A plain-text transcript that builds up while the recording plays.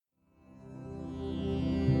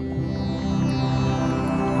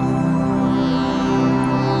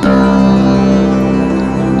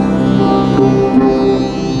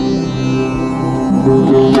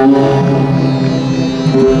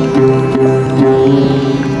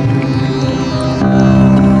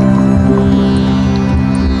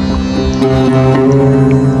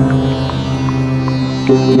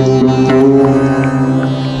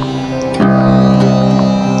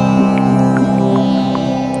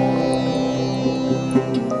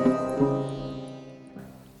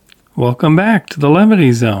Welcome back to the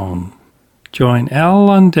Levity Zone. Join Al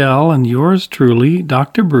Lundell and yours truly,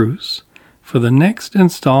 Dr. Bruce, for the next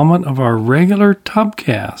installment of our regular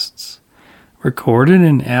Tubcasts, recorded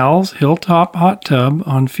in Al's Hilltop Hot Tub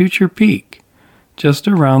on Future Peak, just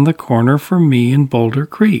around the corner from me in Boulder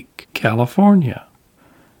Creek, California.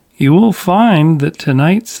 You will find that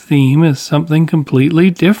tonight's theme is something completely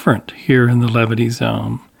different here in the Levity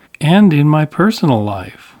Zone and in my personal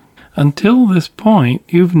life. Until this point,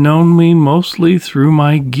 you've known me mostly through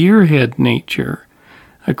my gearhead nature,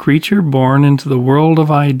 a creature born into the world of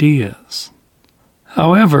ideas.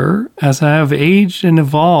 However, as I have aged and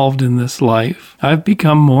evolved in this life, I've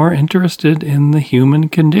become more interested in the human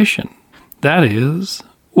condition. That is,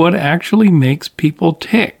 what actually makes people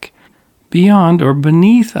tick, beyond or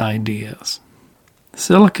beneath ideas.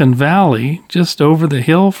 Silicon Valley, just over the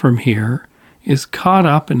hill from here, is caught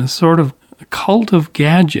up in a sort of cult of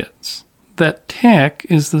gadgets, that tech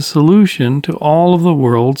is the solution to all of the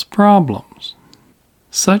world's problems.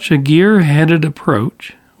 Such a gear-headed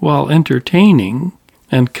approach, while entertaining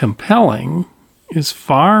and compelling, is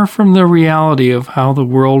far from the reality of how the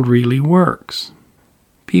world really works.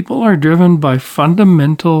 People are driven by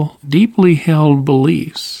fundamental, deeply held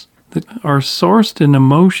beliefs that are sourced in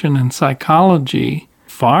emotion and psychology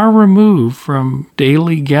far removed from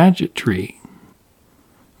daily gadgetry.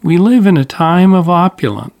 We live in a time of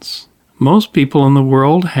opulence. Most people in the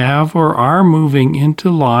world have or are moving into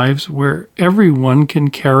lives where everyone can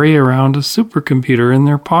carry around a supercomputer in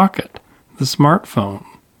their pocket, the smartphone,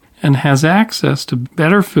 and has access to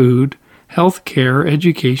better food, health care,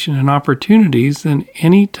 education, and opportunities than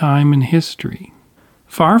any time in history.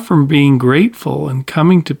 Far from being grateful and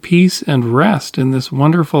coming to peace and rest in this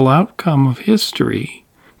wonderful outcome of history,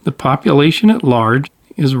 the population at large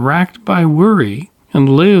is racked by worry and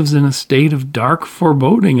lives in a state of dark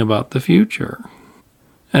foreboding about the future.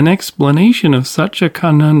 An explanation of such a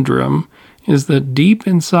conundrum is that deep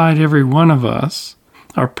inside every one of us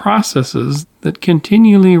are processes that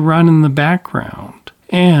continually run in the background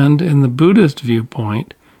and, in the Buddhist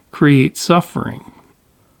viewpoint, create suffering.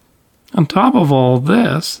 On top of all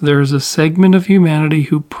this, there is a segment of humanity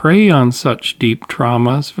who prey on such deep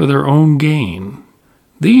traumas for their own gain.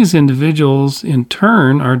 These individuals, in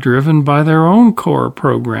turn, are driven by their own core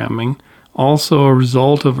programming, also a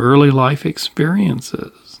result of early life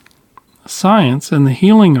experiences. Science and the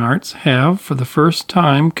healing arts have, for the first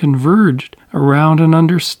time, converged around an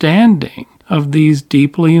understanding of these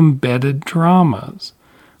deeply embedded traumas,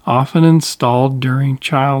 often installed during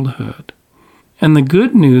childhood. And the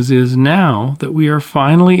good news is now that we are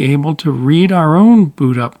finally able to read our own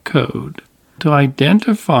boot-up code, to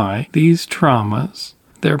identify these traumas,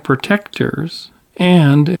 their protectors,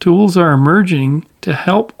 and tools are emerging to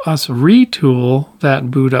help us retool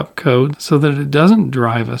that boot-up code so that it doesn't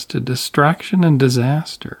drive us to distraction and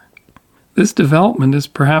disaster. This development is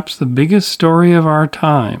perhaps the biggest story of our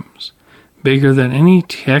times, bigger than any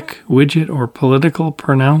tech, widget, or political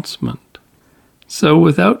pronouncement. So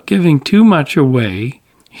without giving too much away,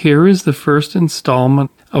 here is the first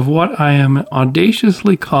installment of what I am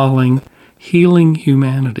audaciously calling Healing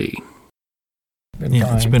Humanity.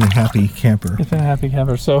 Yeah, it's been a happy camper. It's been a happy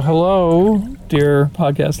camper. So hello, dear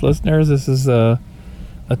podcast listeners. This is a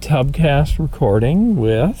Tubcast recording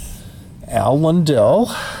with Al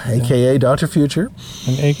Lundell, a.k.a. Dr. Future.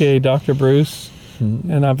 And a.k.a. Dr. Bruce.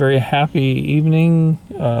 Mm-hmm. And a very happy evening.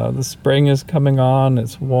 The spring is coming on.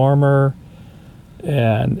 It's warmer.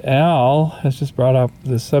 And Al has just brought up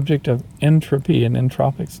the subject of entropy and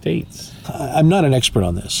entropic states. I'm not an expert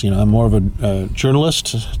on this. I'm more of a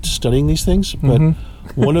journalist studying these things. But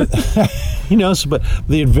one of, but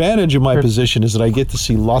the advantage of my position is that I get to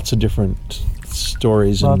see lots of different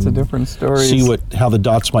stories. See how the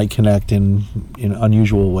dots might connect in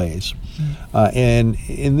unusual ways. And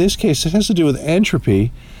in this case, it has to do with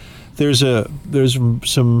entropy. There's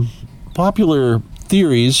some popular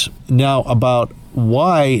theories now about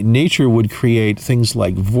why nature would create things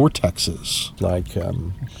like vortexes, like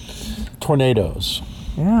tornadoes.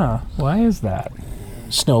 Yeah, why is that?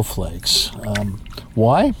 Snowflakes.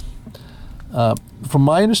 Why? From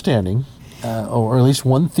my understanding, or at least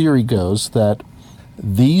one theory goes, that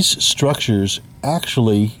these structures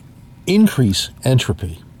actually increase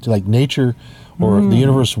entropy. Like nature or the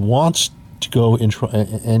universe wants to go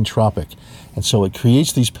entropic. And so it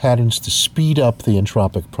creates these patterns to speed up the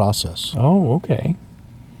entropic process. Oh, okay.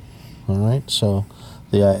 All right. So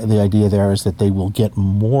the idea there is that they will get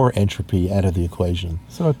more entropy out of the equation.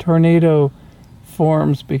 So a tornado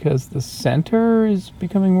forms because the center is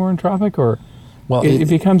becoming more entropic, or it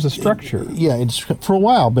becomes a structure? It's for a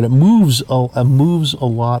while, but it moves a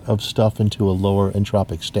lot of stuff into a lower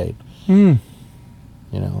entropic state. Hmm.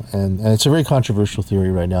 You know, and it's a very controversial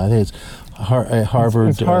theory right now. I think it's Harvard.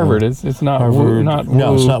 It's Harvard. It's not Harvard. not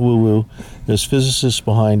no, woo. it's not woo-woo. There's physicists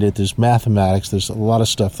behind it. There's mathematics. There's a lot of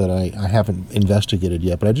stuff that I haven't investigated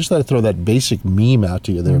yet. But I just thought I'd throw that basic meme out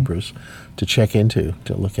to you there, Bruce, to check into,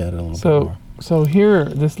 to look at it a little bit more. So here,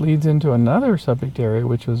 this leads into another subject area,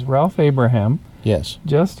 which was Ralph Abraham Yes.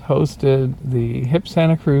 just hosted the Hip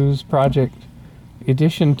Santa Cruz Project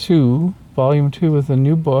Edition 2, Volume 2, with a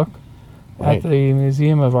new book Right. at the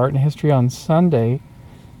Museum of Art and History on Sunday.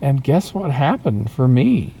 And guess what happened for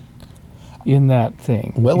me in that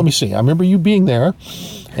thing? Well, let me see. I remember you being there,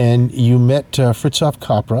 and you met Fritzof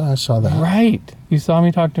Capra. I saw that. Right. You saw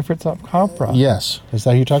me talk to Fritzof Capra. Yes. Is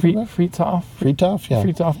that who you're talking about? Fritzof. Fritjof? Yeah.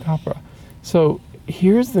 Fritjof Capra. So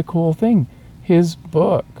here's the cool thing. His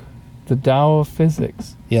book, The Tao of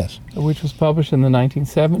Physics, Yes. which was published in the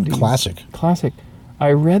 1970s. Classic. I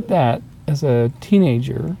read that as a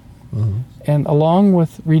teenager, and along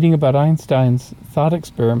with reading about Einstein's thought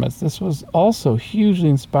experiments, this was also hugely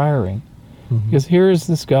inspiring. Because here's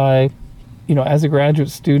this guy, you know, as a graduate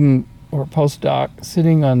student or postdoc,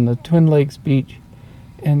 sitting on the Twin Lakes beach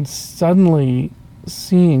and suddenly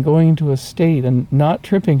going into a state and not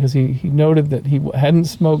tripping, because he noted that he hadn't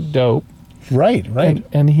smoked dope. Right.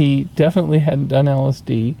 And he definitely hadn't done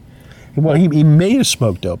LSD. Well, he may have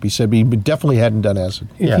smoked dope. He said he definitely hadn't done acid.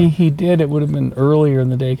 If he did, it would have been earlier in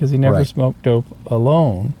the day, because he never Right. smoked dope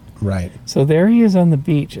alone. Right. So there he is on the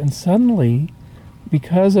beach, and suddenly,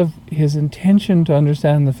 because of his intention to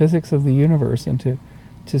understand the physics of the universe and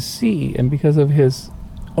to see, and because of his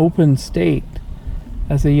open state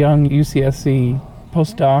as a young UCSC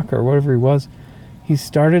postdoc or whatever he was, he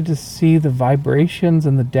started to see the vibrations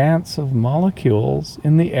and the dance of molecules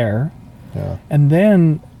in the air, Yeah. and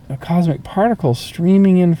then a cosmic particle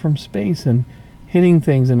streaming in from space and hitting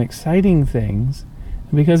things and exciting things.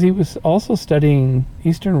 And because he was also studying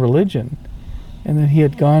Eastern religion, and then he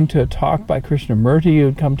had gone to a talk by Krishnamurti who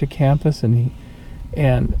had come to campus, and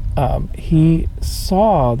he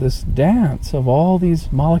saw this dance of all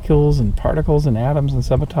these molecules and particles and atoms and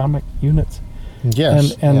subatomic units,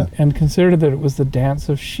 Yes. and considered that it was the dance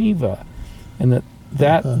of Shiva, and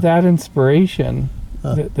that inspiration,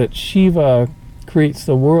 that Shiva creates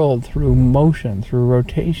the world through motion, through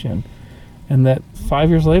rotation, and that 5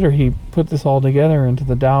 years later he put this all together into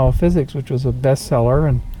the Tao of Physics, which was a bestseller,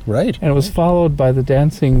 and Right. it was followed by the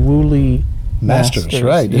Dancing Wooly Masters,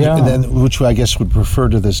 right? Yeah. And then, which I guess would refer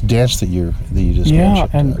to this dance that you just Yeah, mentioned.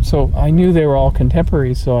 and so I knew they were all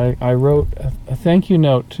contemporaries, so I wrote a thank you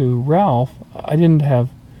note to Ralph. I didn't have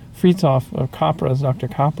Fritjof Capra's, Dr.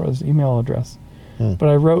 Capra's email address, but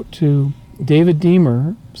I wrote to David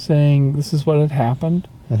Deemer saying this is what had happened,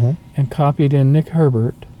 and copied in Nick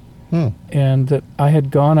Herbert, and that I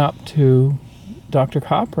had gone up to Dr.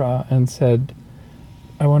 Capra and said,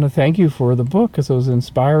 I want to thank you for the book, because it was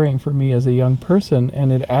inspiring for me as a young person,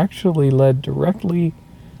 and it actually led directly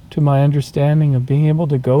to my understanding of being able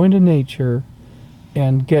to go into nature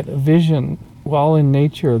and get a vision while in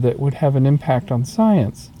nature that would have an impact on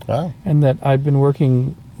science. Wow. And that I'd been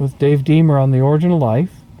working with Dave Deemer on The Origin of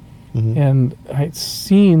Life, and I'd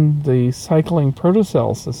seen the cycling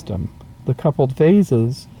protocell system, the coupled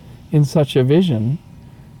phases, in such a vision,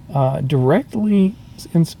 directly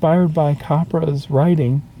inspired by Capra's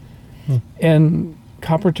writing. And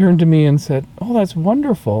Capra turned to me and said, oh, that's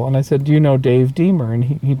wonderful. And I said, do you know Dave Deemer? And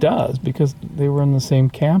he does, because they were on the same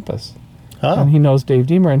campus. And he knows Dave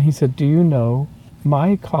Deemer. And he said, do you know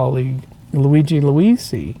my colleague Luigi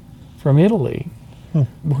Luisi from Italy,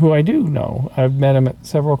 who I do know? I've met him at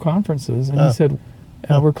several conferences. And he said,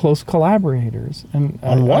 we're close collaborators. And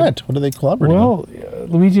On what? What are they collaborating on? Well,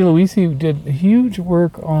 Luigi Luisi did huge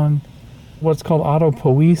work on what's called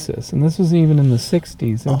autopoiesis, and this was even in the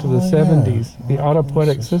 60s into the 70s, the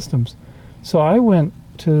autopoietic systems. So I went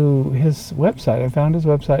to his website, I found his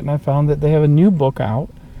website, and I found that they have a new book out,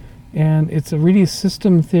 and it's a really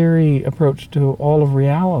system theory approach to all of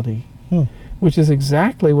reality, which is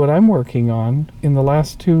exactly what I'm working on in the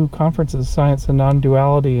last two conferences, Science and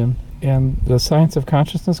Non-Duality and the Science of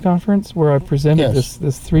Consciousness conference, where I presented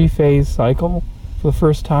this three-phase cycle for the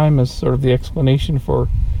first time as sort of the explanation for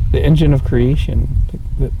the engine of creation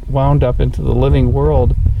that wound up into the living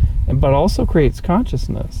world, but also creates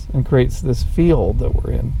consciousness and creates this field that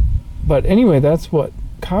we're in. But anyway, that's what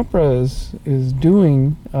Capra is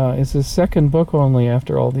doing. It's his second book only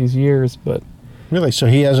after all these years, but Really? So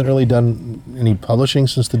he hasn't really done any publishing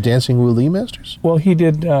since the Dancing Wooly Masters? well, he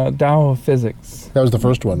did Tao of Physics. That was the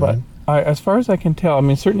first one, But right? as far as I can tell, I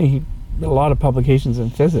mean, certainly he did a lot of publications in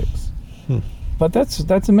physics. But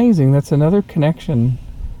that's amazing. That's another connection.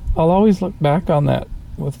 I'll always look back on that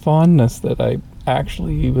with fondness that I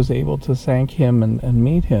actually was able to thank him and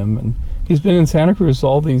meet him. And he's been in Santa Cruz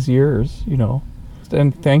all these years, you know.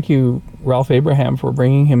 And thank you, Ralph Abraham, for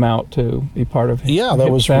bringing him out to be part of Yeah, that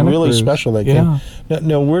was Santa really Cruz. special. That Yeah.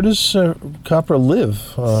 Now, where does Capra live?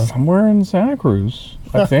 Somewhere in Santa Cruz,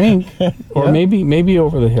 I think. Or Yeah. maybe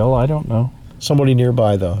over the hill, I don't know. Somebody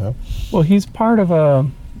nearby, though, huh? Well, he's part of a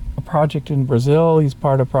project in Brazil. He's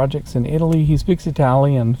part of projects in Italy. He speaks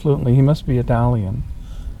Italian fluently. He must be Italian.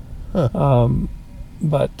 Huh.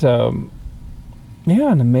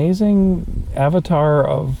 Yeah, an amazing avatar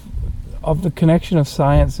of the connection of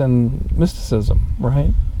science and mysticism,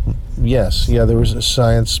 right? Yes, yeah, there was a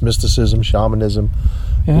science, mysticism, shamanism,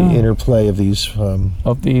 Yeah. the interplay of these.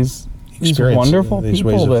 Of these Experience, wonderful these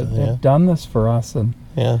people ways of- that have done this for us. And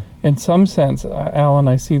Yeah. in some sense, Alan,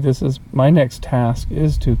 I see this as my next task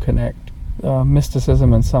is to connect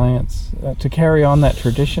mysticism and science, to carry on that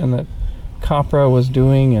tradition that Capra was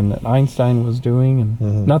doing and that Einstein was doing.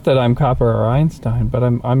 And not that I'm Capra or Einstein, but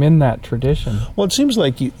I'm in that tradition. Well, it seems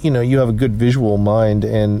like you have a good visual mind,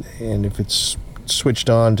 and if it's switched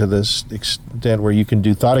on to this extent where you can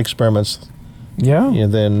do thought experiments, Yeah,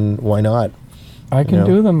 then why not? I can know.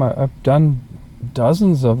 do them. I've done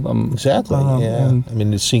dozens of them. Exactly. Yeah. And I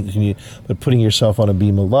mean, but putting yourself on a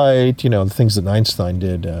beam of light, the things that Einstein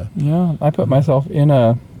did. yeah, I put myself in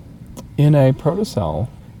a protocell,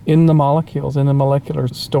 in the molecules, in the molecular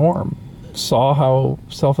storm. Saw how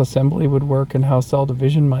self-assembly would work and how cell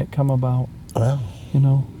division might come about. Wow.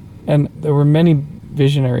 And there were many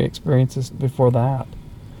visionary experiences before that.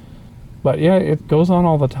 But yeah, it goes on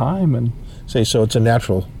all the time, and So it's a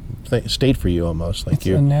natural state for you, almost like it's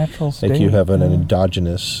a natural state. like you have an yeah.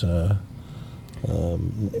 endogenous,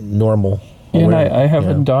 normal. And awareness. I have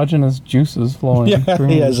Yeah. endogenous juices flowing Yeah, through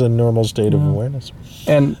he me. has a normal state of Yeah. awareness.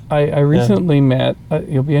 And I recently met,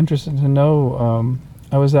 you'll be interested to know,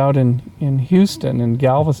 I was out in Houston, in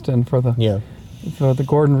Galveston, for Yeah. the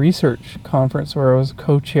Gordon Research Conference, where I was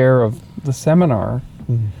co-chair of the seminar.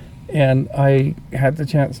 Mhm. And I had the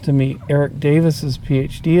chance to meet Eric Davis's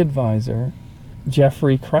PhD advisor,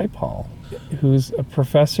 Jeffrey Kripal, who's a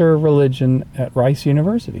professor of religion at Rice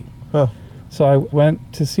University. Oh. So I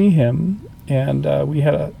went to see him, and we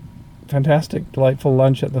had a fantastic, delightful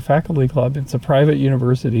lunch at the faculty club. It's a private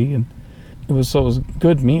university, and it was a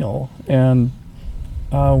good meal. And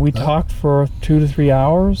we talked for 2 to 3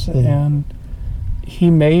 hours, and he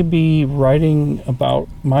may be writing about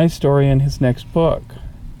my story in his next book.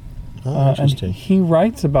 Oh, And interesting. he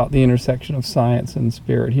writes about the intersection of science and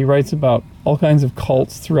spirit. He writes about all kinds of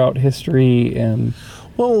cults throughout history, and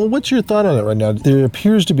Well, what's your thought on it right now? There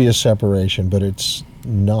appears to be a separation, but it's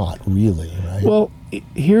not really, right? well,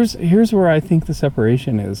 here's where I think the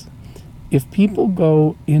separation is. If people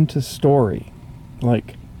go into story,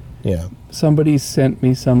 like yeah. somebody sent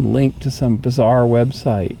me some link to some bizarre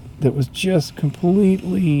website that was just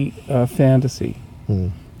completely fantasy.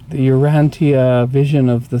 The Urantia vision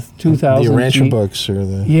of the 2000 The Urantia books or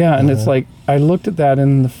the... Yeah, and it's like, I looked at that,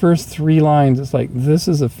 and in the first 3 lines, it's like, this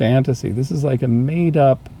is a fantasy. This is like a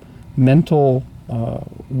made-up mental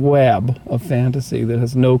web of fantasy that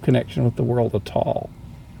has no connection with the world at all,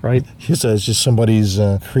 right? It's just somebody's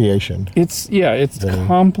creation. It's The-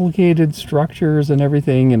 complicated structures and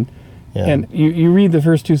everything, and Yeah. and you read the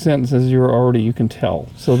first 2 sentences, you can tell.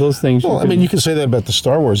 So those things. Well, I mean, you can say that about the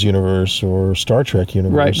Star Wars universe or Star Trek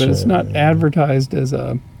universe. right, but it's not advertised as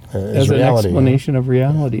an reality. explanation of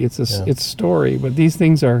reality. It's Yeah. it's story, but these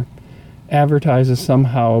things are advertised as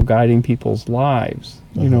somehow guiding people's lives.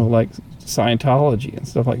 You know, like Scientology and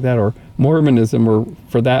stuff like that, or Mormonism, or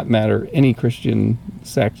for that matter, any Christian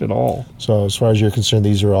sect at all. So as far as you're concerned,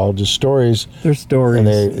 these are all just stories, They're stories. and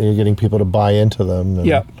they're getting people to buy into them. And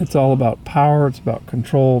Yeah, it's all about power. It's about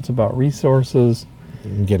control. It's about resources.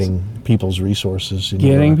 and getting people's resources.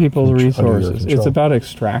 Getting people's under your resources. It's control. about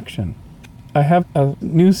extraction. I have a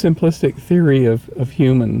new simplistic theory of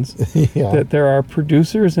humans Yeah. that there are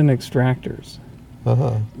producers and extractors.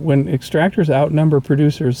 Uh-huh. When extractors outnumber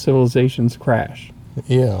producers, civilizations crash,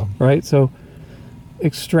 Yeah. right? So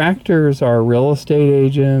extractors are real estate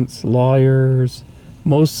agents, lawyers,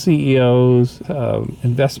 most CEOs,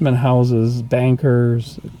 investment houses,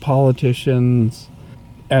 bankers, politicians,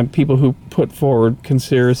 and people who put forward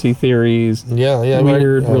conspiracy theories, Yeah. Yeah.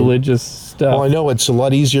 weird right. religious stuff. Well, I know it's a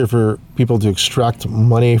lot easier for people to extract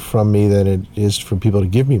money from me than it is for people to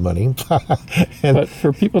give me money. And But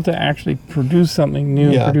for people to actually produce something new,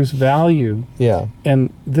 Yeah. produce value, yeah.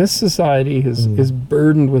 and this society is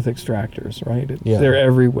burdened with extractors, right? Yeah. They're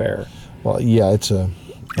everywhere. Well, yeah, it's a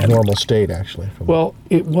normal state actually. Well,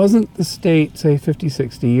 it wasn't the state, say, 50,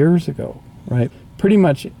 60 years ago, right? Pretty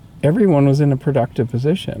much everyone was in a productive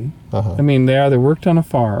position. I mean, they either worked on a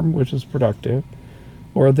farm, which is productive,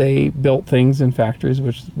 or they built things in factories,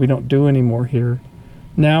 which we don't do anymore here.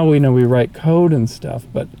 Now we know we write code and stuff,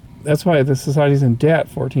 but that's why the society's in debt,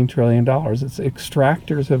 $14 trillion. It's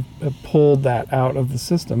extractors have pulled that out of the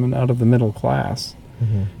system and out of the middle class.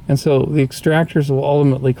 And so the extractors will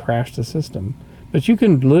ultimately crash the system. But you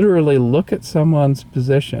can literally look at someone's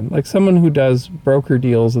position, like someone who does broker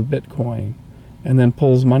deals of Bitcoin and then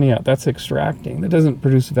pulls money out. That's extracting. That doesn't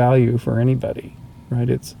produce value for anybody, right?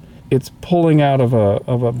 It's pulling out of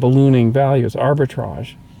a ballooning value. It's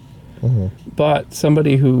arbitrage. But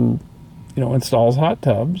somebody who, installs hot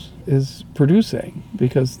tubs is producing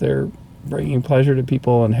because they're bringing pleasure to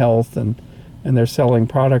people and health, and they're selling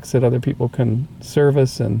products that other people can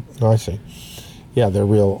service. And I see. Yeah, they're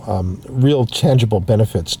real tangible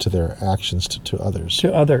benefits to their actions to others.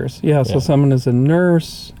 To others, yeah. So someone is a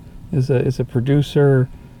nurse, is a producer.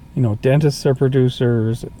 Dentists are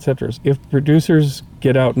producers, etc. If producers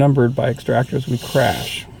get outnumbered by extractors, we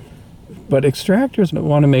crash. But extractors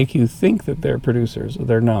want to make you think that they're producers.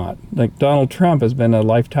 They're not. Like Donald Trump has been a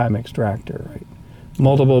lifetime extractor, right?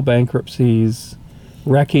 Multiple bankruptcies,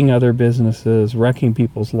 wrecking other businesses, wrecking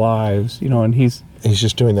people's lives, and he's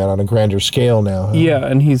just doing that on a grander scale now. Huh? Yeah,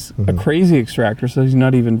 and he's a crazy extractor, so he's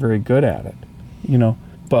not even very good at it,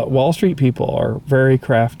 But Wall Street people are very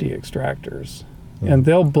crafty extractors, and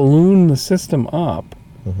they'll balloon the system up,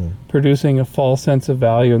 producing a false sense of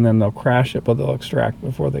value, and then they'll crash it, but they'll extract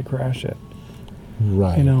before they crash it.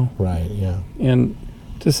 Right, right, yeah. And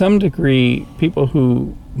to some degree, people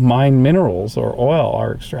who mine minerals or oil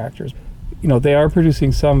are extractors. They are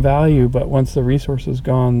producing some value, but once the resource is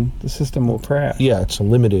gone, the system will crash. Yeah, it's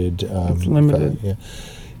limited. It's limited.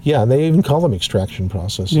 Yeah, and they even call them extraction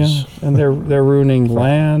processes. Yeah, and they're ruining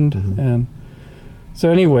land. And so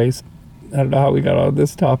anyways, I don't know how we got on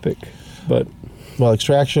this topic, but... Well,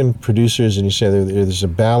 extraction, producers, and you say there's a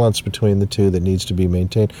balance between the two that needs to be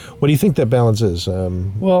maintained. What do you think that balance is?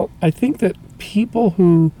 Well, I think that people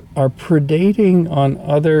who are predating on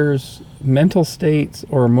others' mental states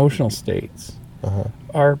or emotional states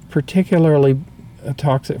are particularly a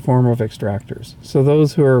toxic form of extractors. So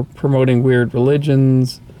those who are promoting weird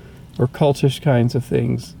religions or cultish kinds of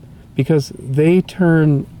things, because they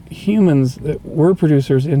turn humans that were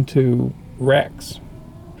producers into wrecks.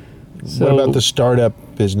 So what about the startup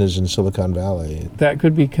business in Silicon Valley? That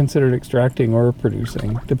could be considered extracting or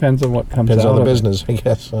producing. Depends on what comes out of it. Depends on the business, I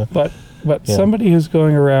guess. But somebody who's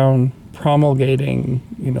going around promulgating,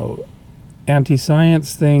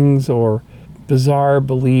 anti-science things or bizarre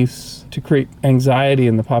beliefs to create anxiety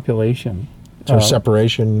in the population. Through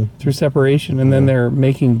separation. And then they're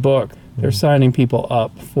making books. They're signing people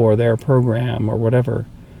up for their program or whatever.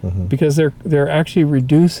 Because they're actually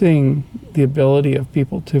reducing the ability of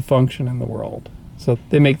people to function in the world. So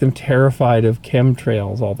they make them terrified of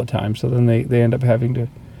chemtrails all the time. So then they end up having to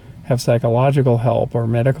have psychological help or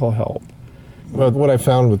medical help. Well, what I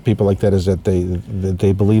found with people like that is that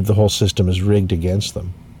they believe the whole system is rigged against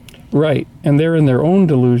them. Right, and they're in their own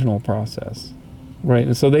delusional process. Right,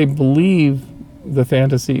 and so they believe the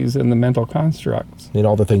fantasies and the mental constructs. And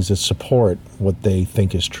all the things that support what they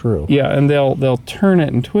think is true. Yeah, and they'll turn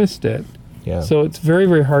it and twist it. Yeah. So it's very,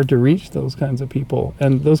 very hard to reach those kinds of people.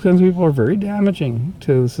 And those kinds of people are very damaging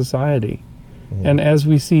to society. And as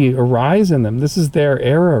we see a rise in them, this is their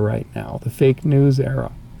era right now, the fake news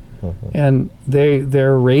era. And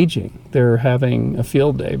they're raging. They're having a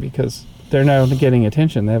field day because they're now getting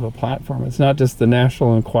attention. They have a platform. It's not just the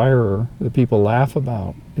National Enquirer that people laugh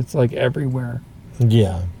about. It's like everywhere.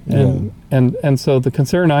 Yeah. And so the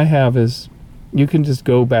concern I have is you can just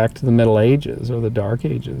go back to the Middle Ages or the Dark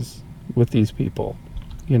Ages with these people,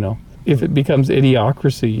 If it becomes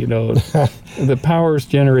idiocracy, the powers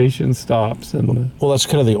generation stops. Well, that's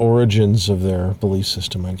kind of the origins of their belief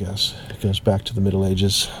system, I guess. It goes back to the Middle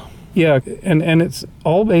Ages. Yeah, and it's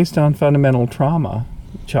all based on fundamental trauma,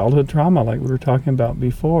 childhood trauma, like we were talking about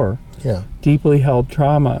before. Yeah. Deeply held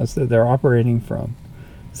traumas that they're operating from.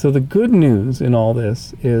 So the good news in all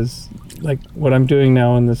this is, like what I'm doing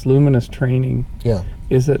now in this Luminous training,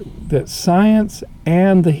 is that science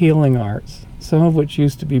and the healing arts, some of which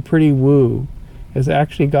used to be pretty woo, has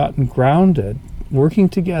actually gotten grounded, working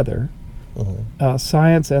together.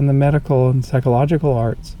 Science and the medical and psychological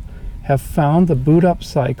arts have found the boot-up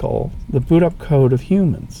cycle, the boot-up code of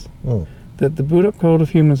humans. That the boot-up code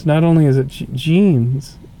of humans, not only is it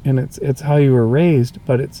genes, and it's how you were raised,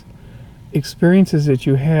 but it's experiences that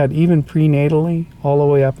you had even prenatally all the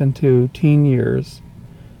way up into teen years.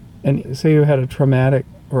 And say you had a traumatic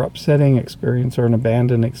or upsetting experience or an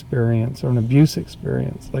abandoned experience or an abuse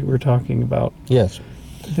experience, like we were talking about. Yes.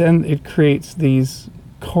 then it creates these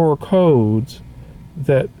core codes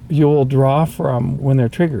that you will draw from when they're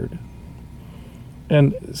triggered.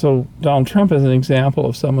 And so Donald Trump is an example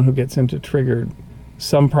of someone who gets into triggered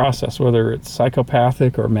some process, whether it's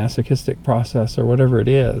psychopathic or masochistic process or whatever it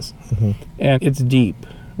is. And it's deep,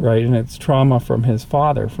 right? And it's trauma from his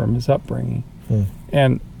father, from his upbringing.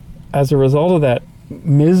 And as a result of that,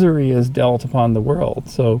 misery is dealt upon the world.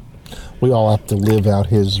 So we all have to live out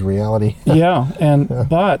his reality.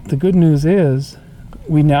 But the good news is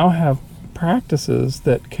we now have practices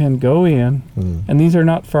that can go in, and these are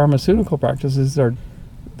not pharmaceutical practices.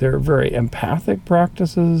 They're very empathic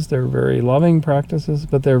practices. They're very loving practices,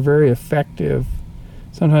 but they're very effective.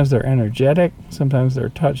 Sometimes they're energetic. Sometimes they're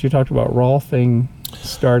touch. You talked about Rolfing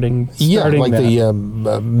starting like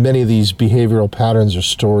that. Many of these behavioral patterns are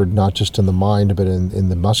stored not just in the mind, but in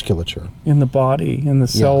the musculature, in the body, in the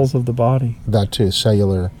cells of the body. That too,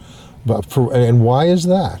 cellular. And why is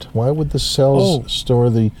that? Why would the cells store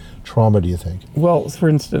the trauma, do you think? Well, for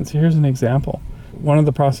instance, here's an example. One of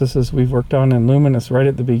the processes we've worked on in Luminous right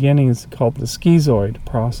at the beginning is called the schizoid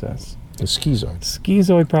process. The schizoid.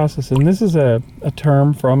 Schizoid process, and this is a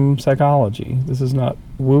term from psychology. This is not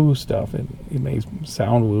woo stuff. It may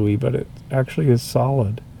sound wooey, but it actually is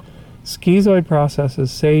solid. Schizoid process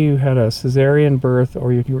is, say you had a cesarean birth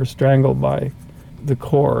or you were strangled by the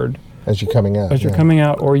cord. As you're coming out. As you're coming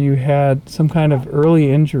out, or you had some kind of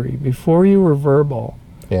early injury before you were verbal.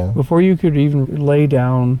 Before you could even lay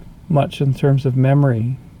down much in terms of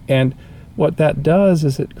memory. And what that does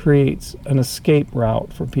is it creates an escape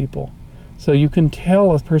route for people. So you can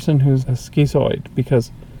tell a person who's a schizoid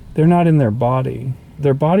because they're not in their body.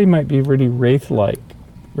 Their body might be really wraith-like,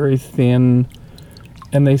 very thin,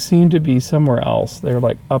 and they seem to be somewhere else. They're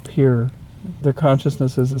like up here. Their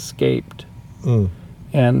consciousness has escaped.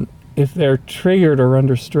 And if they're triggered or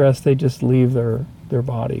under stress, they just leave their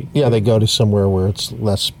body. Yeah, they go to somewhere where it's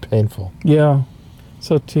less painful. Yeah.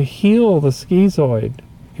 So to heal the schizoid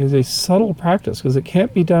is a subtle practice because it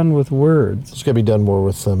can't be done with words. It's going to be done more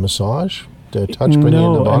with massage, to touch, bring it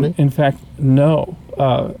in the body? In fact, no.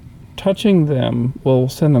 Touching them will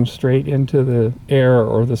send them straight into the air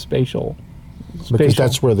or the spatial. Because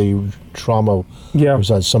that's where the trauma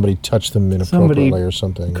resides. Somebody touched them inappropriately or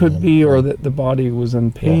something. Could be, or that the body was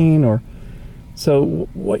in pain. Or so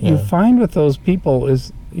what you find with those people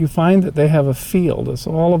is you find that they have a field.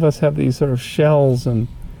 So all of us have these sort of shells and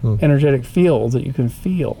energetic fields that you can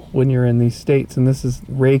feel when you're in these states. And this is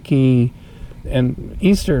Reiki, and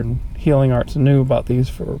Eastern healing arts knew about these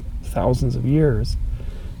for thousands of years.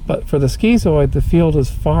 But for the schizoid, the field is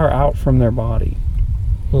far out from their body.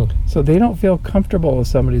 So they don't feel comfortable if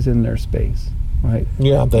somebody's in their space, right?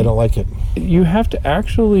 Yeah, they don't like it. You have to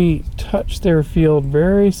actually touch their field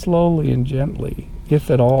very slowly and gently, if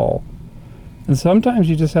at all. And sometimes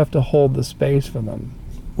you just have to hold the space for them.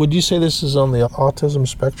 Would you say this is on the autism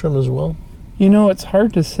spectrum as well? You know, it's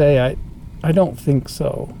hard to say. I don't think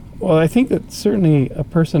so. Well, I think that certainly a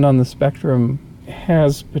person on the spectrum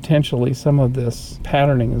has potentially some of this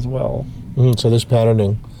patterning as well. So this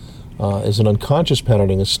patterning is an unconscious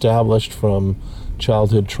patterning established from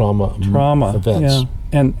childhood trauma events.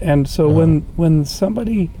 And so when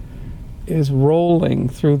somebody is rolling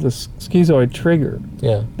through the schizoid trigger,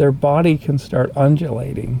 their body can start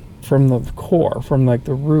undulating from the core, from like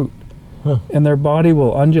the root, and their body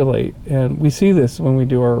will undulate. And we see this when we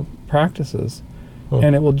do our practices,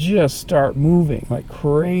 and it will just start moving like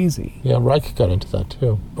crazy. Yeah, Reich got into that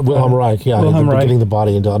too. Wilhelm Reich, getting the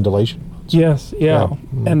body into undulation. Yes,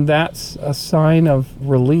 and that's a sign of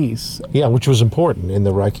release. Yeah, which was important in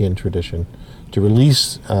the Reichian tradition, to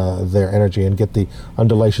release their energy and get the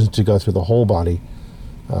undulations to go through the whole body,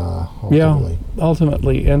 ultimately. Yeah,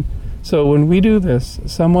 ultimately. And so when we do this,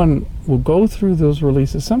 someone will go through those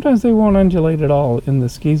releases. Sometimes they won't undulate at all in the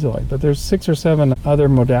schizoid, but there's 6 or 7 other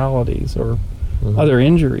modalities or other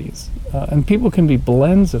injuries. And people can be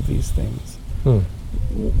blends of these things.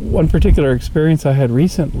 One particular experience I had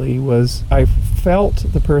recently was I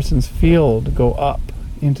felt the person's field go up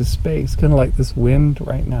into space, kind of like this wind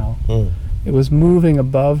right now. It was moving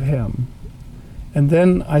above him. And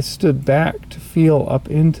then I stood back to feel up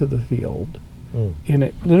into the field. And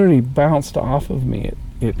it literally bounced off of me.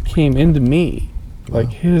 It came into me, like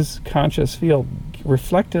his conscious field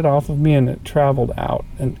reflected off of me, and it traveled out.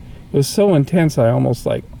 And it was so intense I almost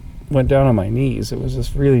like went down on my knees. It was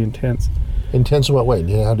just really intense. Intense in what way?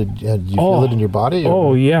 How did you feel it in your body?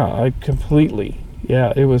 Oh, yeah, I completely.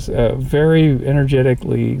 Yeah, it was very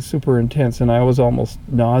energetically super intense, and I was almost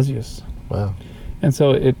nauseous. Wow. And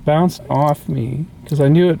so it bounced off me, because I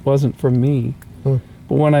knew it wasn't from me.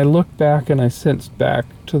 But when I looked back and I sensed back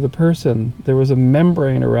to the person, there was a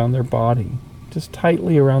membrane around their body, just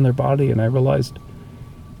tightly around their body, and I realized,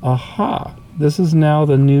 aha, this is now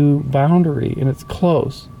the new boundary, and it's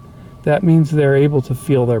close. That means they're able to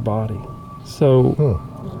feel their body. So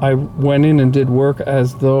I went in and did work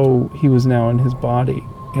as though he was now in his body,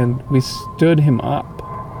 and we stood him up.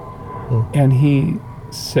 And he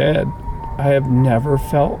said, I have never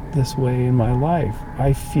felt this way in my life.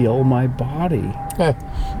 I feel my body.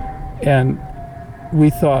 And we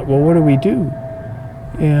thought, well, what do we do?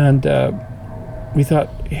 And we thought,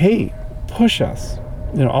 hey, push us.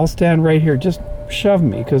 I'll stand right here, just shove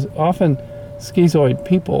me, because often schizoid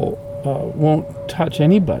people won't touch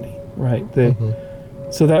anybody, right?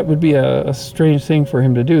 So that would be a strange thing for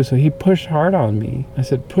him to do. So he pushed hard on me. I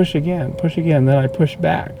said, push again. Then I pushed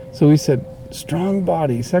back. So he said, strong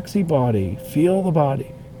body, sexy body, feel the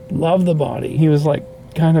body, love the body. He was like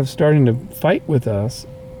kind of starting to fight with us,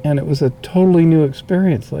 and it was a totally new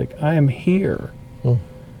experience. Like, I am here.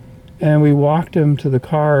 And we walked him to the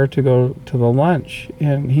car to go to the lunch,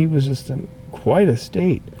 and he was just in quite a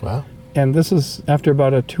state. Wow. And this is after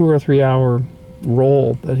about a 2 or 3 hour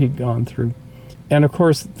roll that he'd gone through. And of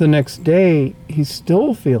course, the next day, he's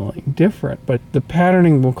still feeling different, but the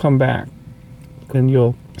patterning will come back, and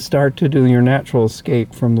you'll start to do your natural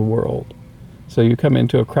escape from the world. So you come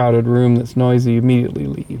into a crowded room that's noisy, immediately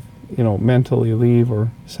leave. Mentally leave or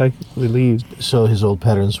psychically leave. So his old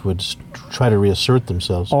patterns would try to reassert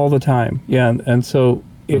themselves. All the time, yeah. And so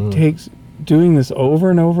it takes doing this over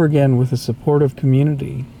and over again with a supportive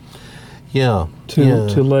community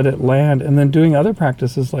to let it land. And then doing other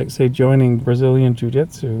practices like, say, joining Brazilian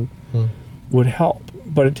Jiu-Jitsu would help.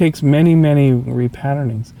 But it takes many, many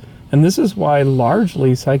repatternings. And this is why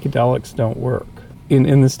largely psychedelics don't work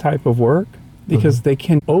in this type of work, because they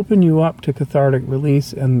can open you up to cathartic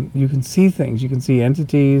release, and you can see things. You can see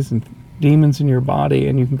entities and demons in your body,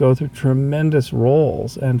 and you can go through tremendous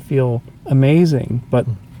rolls and feel amazing. But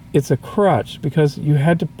it's a crutch because you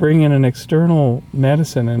had to bring in an external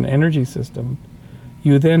medicine and energy system.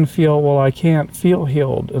 You then feel, well, I can't feel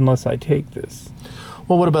healed unless I take this.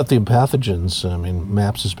 Well, what about the empathogens? I mean,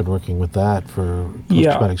 MAPS has been working with that for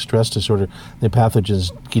post-traumatic stress disorder. The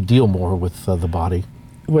empathogens deal more with the body.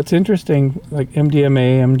 What's interesting, like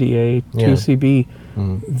MDMA, MDA, 2CB,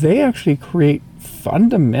 they actually create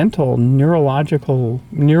fundamental neurochemical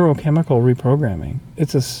reprogramming.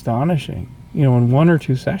 It's astonishing, in 1 or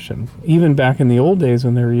 2 sessions. Even back in the old days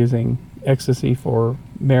when they were using ecstasy for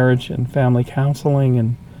marriage and family counseling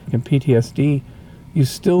and PTSD, you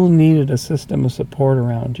still needed a system of support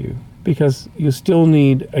around you, because you still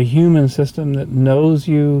need a human system that knows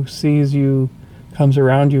you, sees you, comes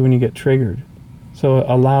around you when you get triggered. So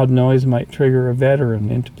a loud noise might trigger a veteran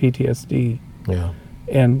into PTSD. Yeah.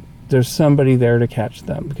 And there's somebody there to catch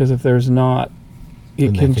them, because if there's not,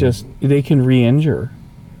 they can re-injure.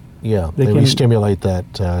 Yeah, they re-stimulate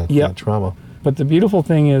that trauma. But the beautiful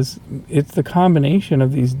thing is, it's the combination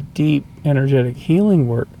of these deep energetic healing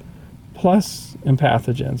work, plus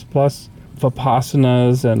empathogens, plus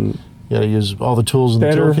vipassanas, and use all the tools in the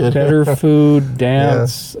toolkit. Better food,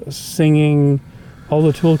 dance, singing, all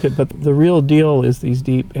the toolkit. But the real deal is these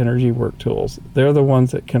deep energy work tools. They're the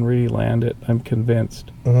ones that can really land it, I'm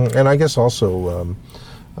convinced. And I guess also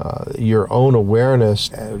your own awareness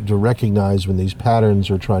to recognize when these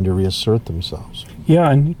patterns are trying to reassert themselves.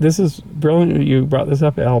 Yeah, and this is brilliant you brought this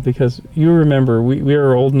up, Al, because you remember, we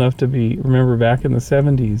were old enough to remember back in the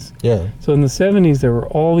 70s. Yeah. So in the 70s, there were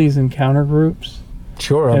all these encounter groups.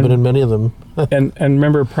 Sure, I've been in many of them. and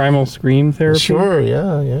remember primal scream therapy? Sure,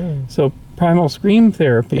 yeah. So primal scream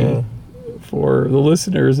therapy, for the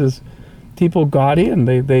listeners, is people got in,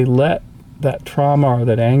 they let that trauma or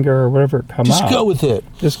that anger or whatever come out. Just go with it.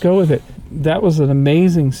 Just go with it. That was an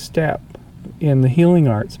amazing step in the healing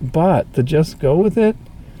arts, but the just go with it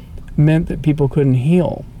meant that people couldn't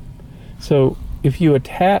heal. So if you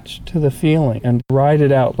attach to the feeling and ride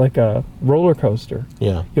it out like a roller coaster,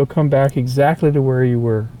 you'll come back exactly to where you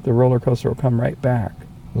were. The roller coaster will come right back.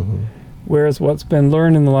 Whereas what's been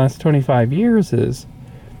learned in the last 25 years is,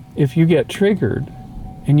 if you get triggered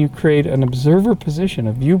and you create an observer position,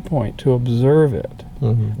 a viewpoint to observe it,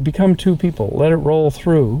 become 2 people, let it roll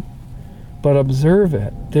through, but observe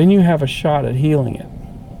it, then you have a shot at healing it.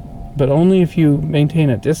 But only if you maintain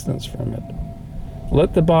a distance from it.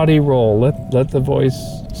 Let the body roll, let the voice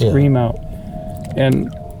scream out.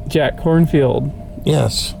 And Jack Kornfield,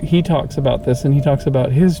 he talks about this, and he talks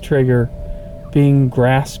about his trigger being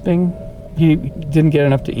grasping. He didn't get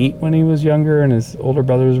enough to eat when he was younger, and his older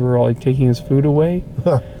brothers were all taking his food away.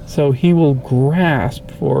 So he will grasp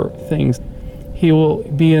for things. he will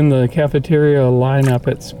be in the cafeteria lineup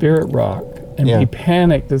at Spirit Rock and Yeah. be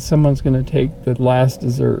panicked that someone's going to take the last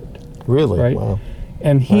dessert. Really? Right. Wow.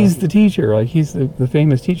 And he's the teacher, like he's the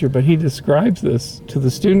famous teacher, but he describes this to the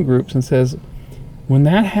student groups and says, when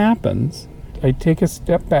that happens, I take a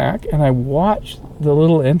step back and I watch the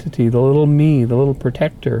little entity, the little me, the little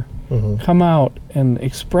protector, come out and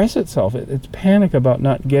express itself. It's panic about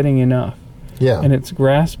not getting enough. Yeah. And it's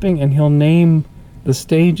grasping, and he'll name the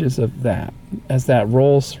stages of that as that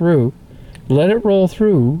rolls through. Let it roll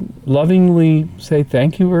through, lovingly say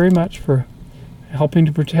thank you very much for helping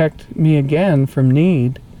to protect me again from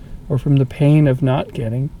need or from the pain of not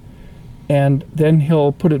getting. And then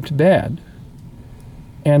he'll put it to bed.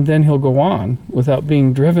 And then he'll go on without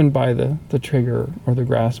being driven by the trigger or the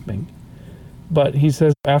grasping. But he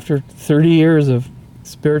says, after 30 years of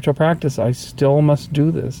spiritual practice, I still must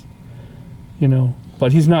do this,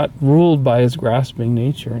 But he's not ruled by his grasping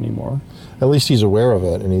nature anymore. At least he's aware of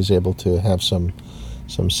it, and he's able to have some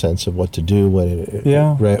sense of what to do when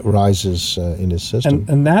it rises in his system.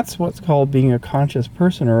 And that's what's called being a conscious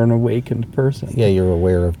person or an awakened person. Yeah, you're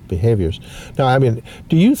aware of behaviors. Now, I mean,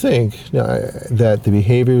 do you think that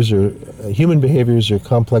the human behaviors are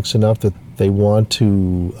complex enough that they want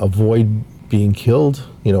to avoid being killed,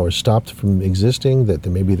 or stopped from existing, that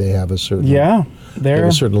maybe they have a certain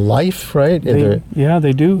life, right?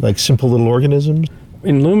 They do. Like simple little organisms.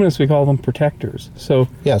 In Luminous, we call them protectors. So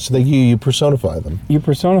you personify them. You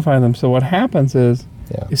personify them. So what happens is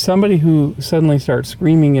somebody who suddenly starts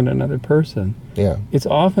screaming at another person, it's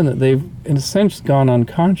often that they've, in a sense, gone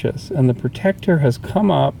unconscious, and the protector has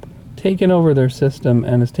come up, taken over their system,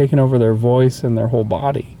 and has taken over their voice and their whole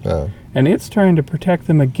body. And it's trying to protect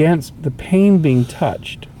them against the pain being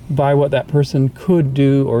touched by what that person could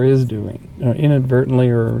do or is doing, inadvertently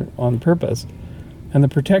or on purpose. And the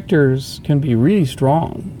protectors can be really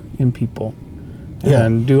strong in people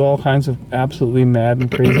and do all kinds of absolutely mad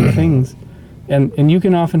and crazy things. And you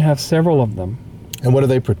can often have several of them. And what are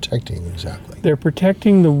they protecting exactly? They're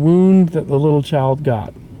protecting the wound that the little child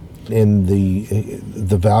got. And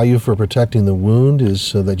the value for protecting the wound is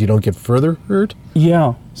so that you don't get further hurt?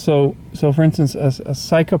 Yeah. So for instance, a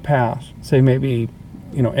psychopath, say maybe,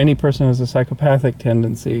 any person has a psychopathic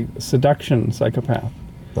tendency, a seduction psychopath.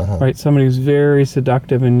 Right, somebody who's very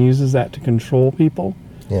seductive and uses that to control people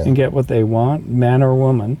and get what they want, man or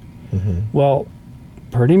woman. Well,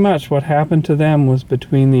 pretty much what happened to them was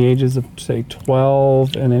between the ages of, say,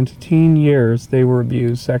 12 and into teen years, they were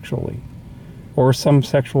abused sexually. Or some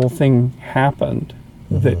sexual thing happened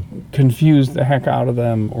that confused the heck out of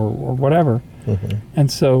them or whatever. And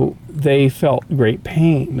so they felt great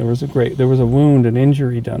pain. There was a wound, an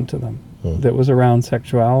injury done to them that was around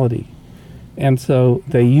sexuality. And so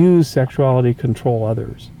they use sexuality to control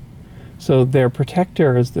others. So their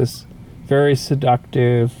protector is this very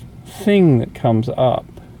seductive thing that comes up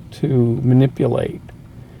to manipulate,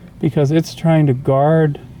 because it's trying to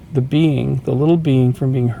guard the little being,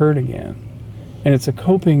 from being hurt again. And it's a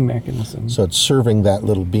coping mechanism. So it's serving that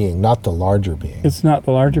little being, not the larger being. It's not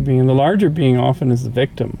the larger being. The larger being often is the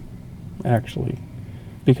victim, actually,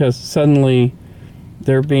 because suddenly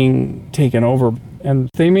they're being taken over.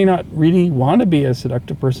 And they may not really want to be a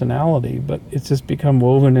seductive personality, but it's just become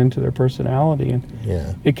woven into their personality.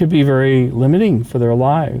 And it could be very limiting for their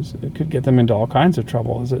lives. It could get them into all kinds of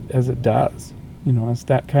trouble, as it does, as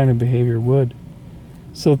that kind of behavior would.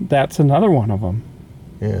 So that's another one of them.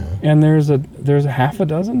 Yeah. And there's a half a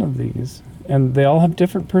dozen of these, and they all have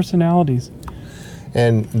different personalities.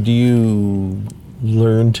 And do you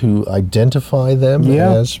learn to identify them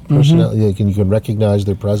as personality? You can recognize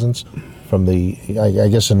their presence from I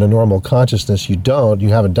guess in a normal consciousness you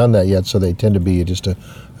haven't done that yet, so they tend to be just a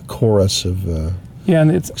chorus of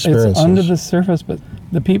and it's under the surface. But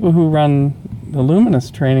the people who run the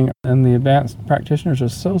Luminous training and the advanced practitioners are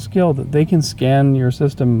so skilled that they can scan your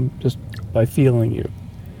system just by feeling you.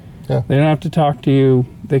 They don't have to talk to you.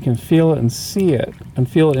 They can feel it and see it, and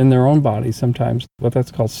feel it in their own body sometimes, what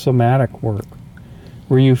that's called somatic work,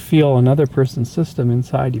 where you feel another person's system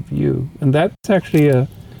inside of you. And that's actually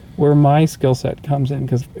where my skill set comes in,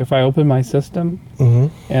 because if I open my system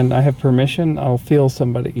and I have permission, I'll feel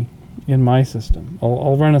somebody in my system.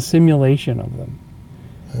 I'll run a simulation of them.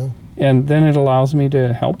 And then it allows me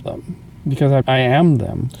to help them, because I am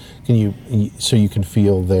them. So you can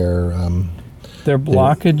feel their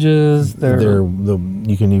blockages,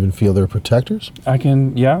 you can even feel their protectors? I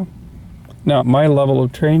can, Now, my level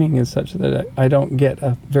of training is such that I don't get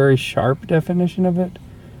a very sharp definition of it,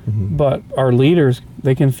 but our leaders,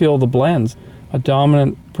 they can feel the blends. A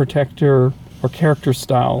dominant protector or character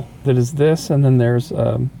style that is this, and then there's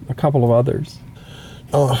a couple of others.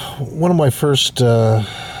 One of my first, you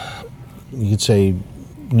could say,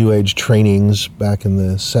 New Age trainings back in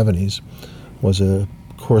the 70s was a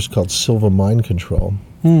course called Silva Mind Control.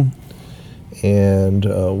 And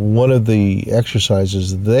one of the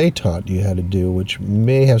exercises they taught you how to do, which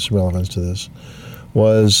may have some relevance to this,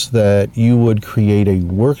 was that you would create a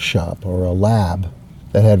workshop or a lab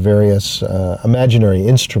that had various imaginary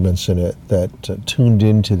instruments in it that tuned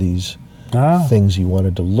into these things you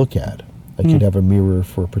wanted to look at. Like you'd have a mirror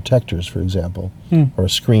for protectors, for example, or a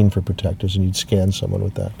screen for protectors, and you'd scan someone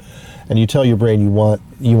with that. And you tell your brain you want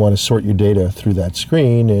to sort your data through that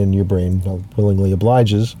screen, and your brain willingly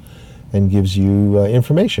obliges and gives you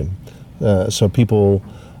information. So people,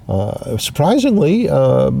 surprisingly,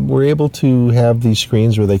 were able to have these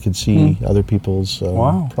screens where they could see other people's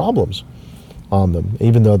problems on them,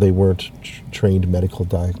 even though they weren't trained medical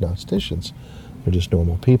diagnosticians. They're just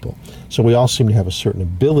normal people. So we all seem to have a certain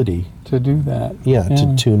ability to do that.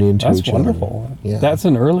 To tune into That's each wonderful. other. Yeah. That's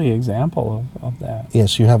an early example of that.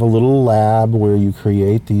 Yes, you have a little lab where you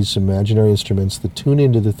create these imaginary instruments that tune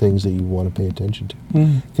into the things that you want to pay attention to.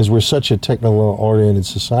 Because we're such a technology-oriented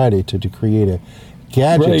society, to create a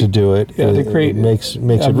gadget to do it, to create makes it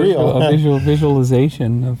real. A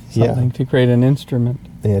visualization of something, to create an instrument.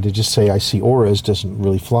 Yeah, to just say I see auras doesn't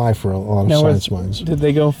really fly for a lot of science minds. Did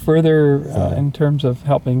they go further in terms of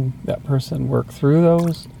helping that person work through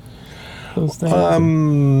those things?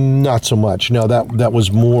 Not so much. No, that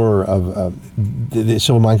was more of the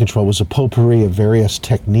Silva Mind Control was a potpourri of various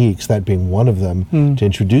techniques, that being one of them, to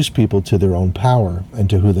introduce people to their own power and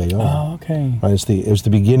to who they are. Oh, okay. Right, it was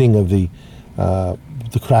the beginning of the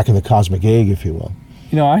crack in the cosmic egg, if you will.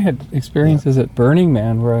 You know, I had experiences at Burning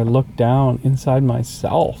Man where I looked down inside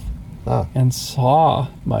myself and saw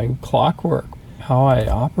my clockwork, how I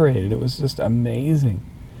operated. It was just amazing.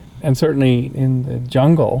 And certainly in the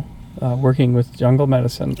jungle, working with jungle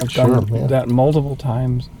medicine, I've done that multiple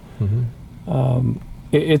times.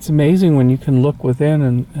 It's amazing when you can look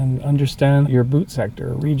within and understand your boot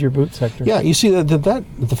sector, read your boot sector. Yeah, you see, that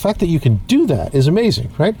the fact that you can do that is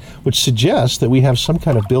amazing, right? Which suggests that we have some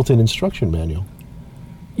kind of built-in instruction manual.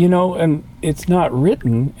 You know, and it's not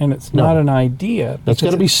written, and it's not an idea. It's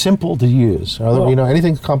got to be simple to use. You know,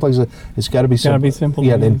 anything complex, it's got to be simple. Got to be simple.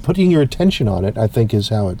 Yeah, and putting your attention on it, I think, is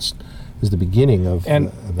the beginning of and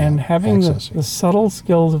having the subtle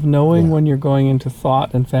skills of knowing when you're going into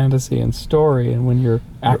thought and fantasy and story, and when you're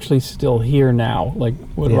actually still here now. Like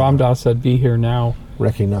what Ram Dass said, "Be here now."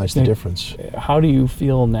 Recognize the difference. How do you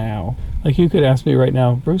feel now? Like you could ask me right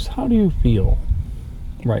now, Bruce, how do you feel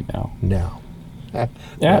right now? Now.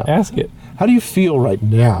 Ask it. How do you feel right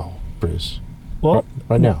now, Bruce? Well,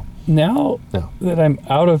 right now. Now that I'm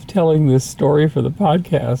out of telling this story for the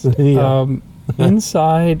podcast,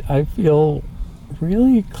 inside I feel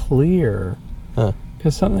really clear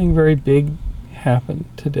because something very big happened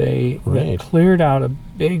today that cleared out a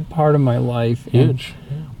big part of my life. Huge.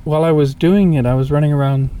 While I was doing it, I was running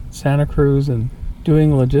around Santa Cruz and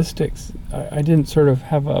doing logistics. I didn't sort of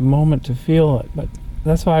have a moment to feel it, but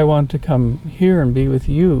that's why I wanted to come here and be with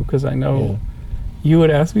you, because I know you would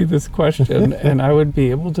ask me this question and I would be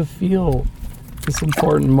able to feel this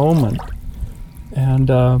important moment. And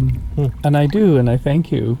I do, and I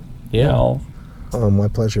thank you. Al. Oh, my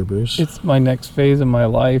pleasure, Bruce. It's my next phase of my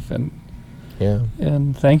life, and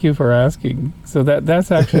thank you for asking. So that's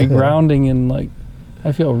actually grounding in, like,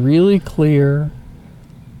 I feel really clear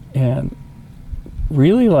and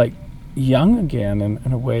really like young again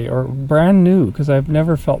in a way, or brand new, because I've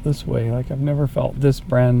never felt this way. Like I've never felt this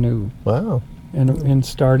brand new. Wow. In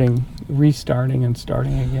restarting and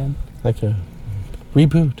starting again. Like a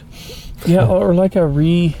reboot. Yeah, or like a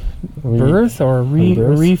rebirth or a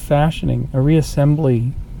refashioning, a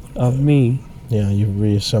reassembly of me. Yeah, you've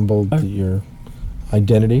reassembled your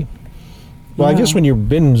identity. Well, I guess when you've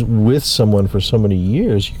been with someone for so many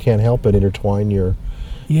years, you can't help but intertwine your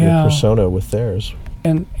persona with theirs.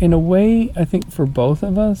 And in a way, I think for both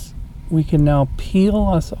of us, we can now peel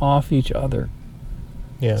us off each other.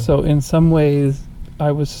 Yeah. So in some ways,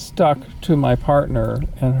 I was stuck to my partner,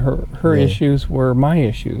 and her issues were my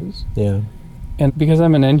issues. Yeah. And because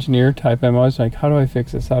I'm an engineer type, I'm always like, how do I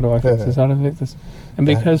fix this? How do I fix this? How do I fix this? And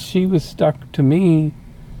because she was stuck to me,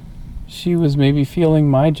 she was maybe feeling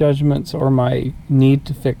my judgments or my need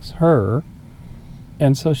to fix her.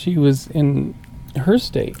 And so she was in her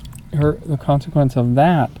state, the consequence of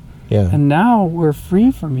that. Yeah. And now we're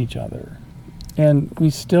free from each other. And we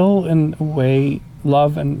still, in a way,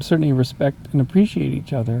 love and certainly respect and appreciate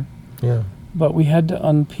each other. Yeah. But we had to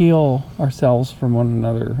unpeel ourselves from one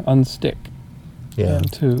another, unstick. Yeah.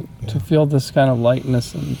 And to feel this kind of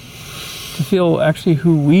lightness and to feel actually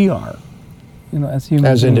who we are. as human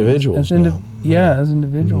As beings. individuals now. Yeah, as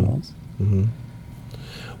individuals. Hmm.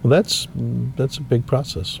 Well, that's a big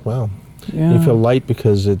process. Wow. Yeah. You feel light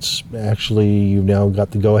because it's actually, you've now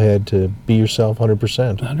got the go-ahead to be yourself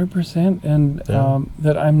 100%. 100%, and Yeah.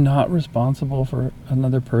 that I'm not responsible for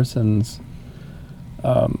another person's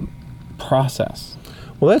process.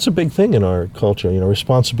 Well, that's a big thing in our culture,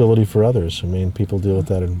 responsibility for others. I mean, people deal with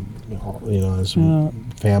that in, as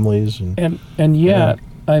families. And yet,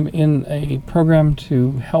 I'm in a program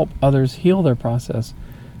to help others heal their process,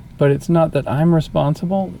 but it's not that I'm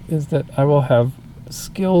responsible, is that I will have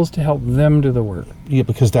skills to help them do the work. Yeah,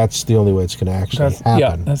 because that's the only way it's going to actually happen.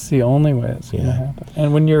 Yeah, that's the only way it's going to happen.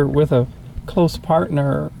 And when you're with a close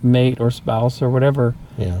partner, mate, or spouse, or whatever,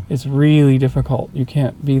 it's really difficult. You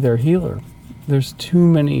can't be their healer. There's too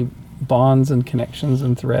many bonds and connections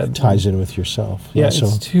and threads. It ties in with yourself. Yeah,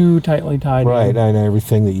 it's too tightly tied right, in. and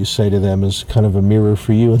everything that you say to them is kind of a mirror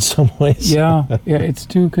for you in some ways. Yeah, it's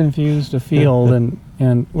too confused a field,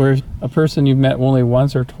 and where a person you've met only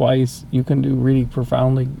once or twice, you can do really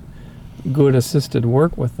profoundly good assisted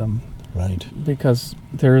work with them. Right. Because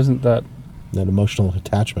there isn't that emotional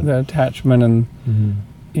attachment. That attachment, and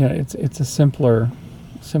it's a simpler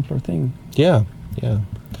thing. Yeah.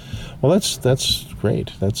 Well, that's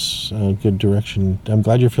great. That's a good direction. I'm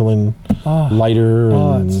glad you're feeling lighter.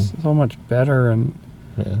 It's so much better, and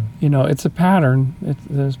it's a pattern.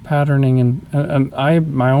 There's patterning, and I have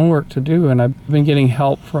my own work to do, and I've been getting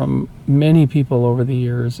help from many people over the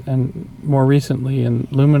years, and more recently in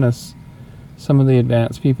Luminous, some of the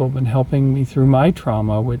advanced people have been helping me through my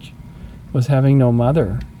trauma, which was having no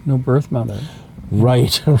birth mother.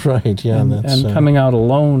 Right, yeah. And coming out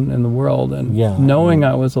alone in the world, and knowing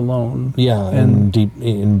I was alone. Yeah, and deep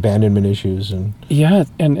abandonment issues.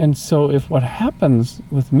 And so if what happens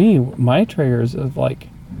with me, my triggers of like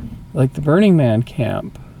the Burning Man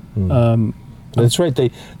camp. That's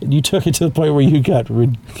right. You took it to the point where you got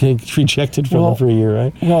rejected from them for a year,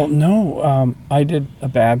 right? Well, no. I did a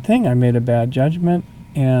bad thing. I made a bad judgment,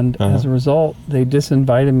 and as a result, they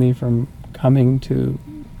disinvited me from coming to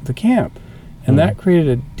the camp. And that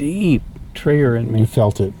created a deep trigger in me. You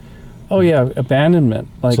felt it. Oh, yeah, abandonment,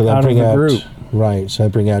 out of the group. Right, so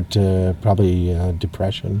that bring out probably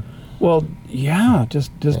depression. Well, yeah,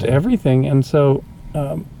 just everything. And so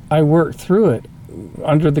I worked through it.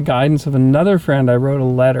 Under the guidance of another friend, I wrote a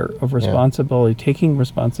letter of responsibility, taking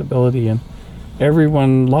responsibility, and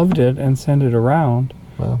everyone loved it and sent it around.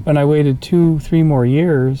 Wow. And I waited 2-3 more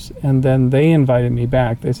years, and then they invited me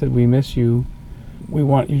back. They said, "We miss you. We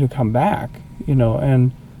want you to come back."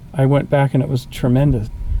 And I went back, and it was tremendous.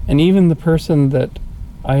 And even the person that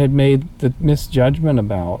I had made the misjudgment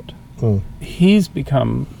about, he's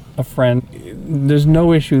become a friend. There's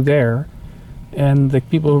no issue there. And the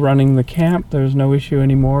people running the camp, there's no issue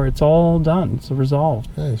anymore. It's all done. It's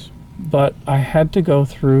resolved. Nice. But I had to go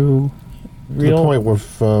through the point where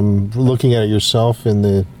looking at it yourself in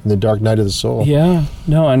the dark night of the soul. Yeah.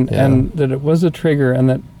 No, and that it was a trigger, and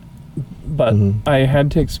that but I had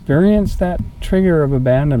to experience that trigger of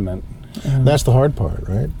abandonment. That's the hard part,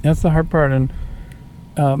 right? That's the hard part, and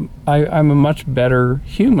I'm a much better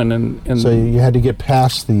human. And so you had to get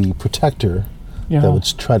past the protector that would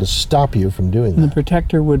try to stop you from doing that. The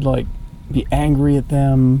protector would be angry at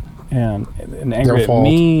them and angry at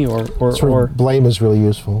me, or blame is really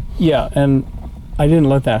useful. Yeah, and I didn't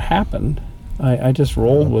let that happen. I just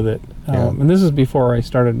rolled with it, and this is before I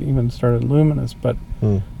started Luminous, but.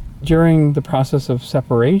 During the process of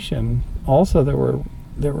separation, also there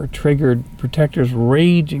were triggered protectors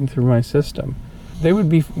raging through my system. They would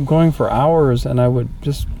be going for hours, and I would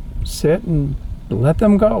just sit and let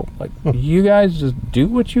them go. You guys just do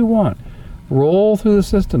what you want. Roll through the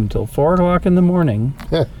system till 4 o'clock in the morning,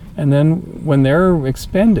 and then when they're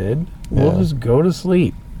expended, we'll just go to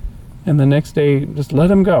sleep. And the next day, just let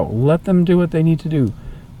them go. Let them do what they need to do.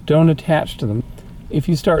 Don't attach to them. If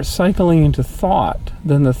you start cycling into thought,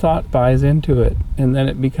 then the thought buys into it, and then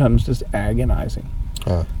it becomes just agonizing.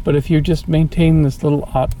 But if you just maintain this little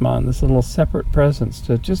Atman, this little separate presence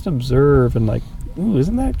to just observe and ooh,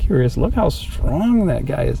 isn't that curious? Look how strong that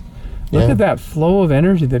guy is. Look at that flow of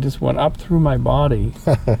energy that just went up through my body.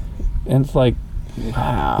 And it's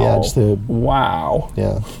wow. Yeah, wow.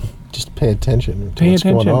 Yeah, just pay attention to what's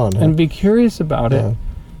going on. And be curious about it.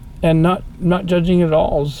 And not judging it at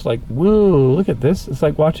all. Just whoa, look at this. It's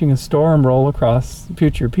like watching a storm roll across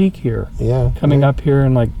Future Peak here. Yeah. Coming up here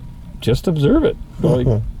and just observe it.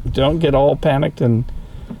 Don't get all panicked, and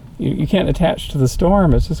you can't attach to the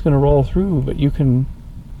storm. It's just going to roll through, but you can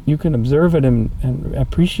observe it and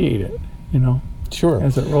appreciate it, Sure.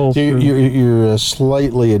 as it rolls So through. you're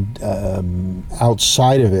slightly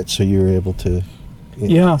outside of it, so you're able to.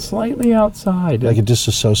 Yeah, slightly outside. Like a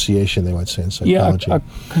disassociation, they might say in Yeah, psychology. a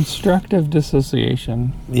constructive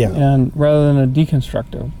dissociation. Yeah. And rather than a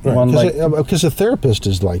deconstructive one, like Because a therapist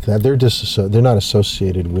is like that. They're not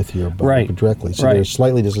associated with your body Right. directly, so Right. they're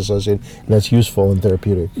slightly disassociated, and that's useful and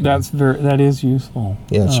therapeutic. that is useful.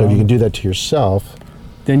 Yeah, so if you can do that to yourself,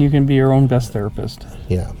 Then you can be your own best therapist.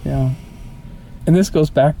 yeah. Yeah. And this goes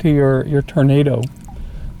back to your tornado,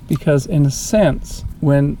 because in a sense,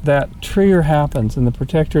 when that trigger happens and the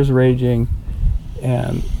protector's raging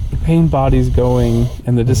and the pain body's going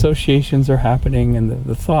and the dissociations are happening and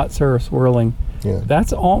the thoughts are swirling, Yeah.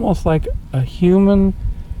 that's almost like a human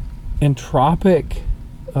entropic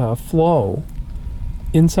flow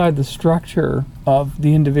inside the structure of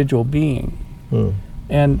the individual being. Hmm.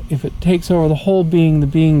 And if it takes over the whole being, the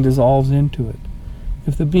being dissolves into it.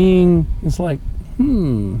 If the being is like,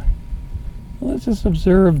 let's just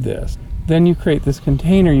observe this, then you create this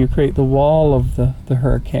container, you create the wall of the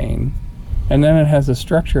hurricane, and then it has a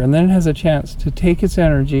structure, and then it has a chance to take its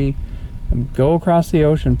energy and go across the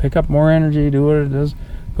ocean, pick up more energy, do what it does,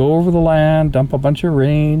 go over the land, dump a bunch of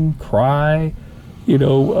rain, cry,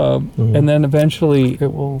 and then eventually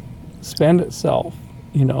it will spend itself,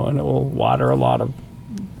 and it will water a lot of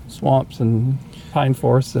swamps and pine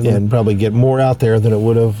forests And probably get more out there than it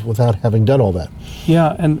would have without having done all that.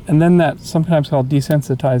 yeah, and then that's sometimes called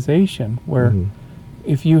desensitization, where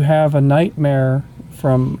if you have a nightmare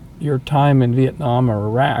from your time in Vietnam or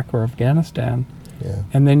Iraq or Afghanistan, Yeah.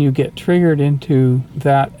 and then you get triggered into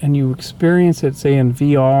that and you experience it, say in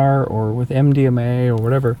VR or with MDMA or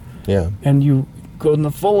whatever, Yeah. and you go in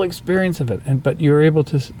the full experience of it, but you're able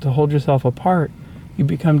to hold yourself apart, you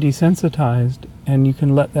become desensitized and you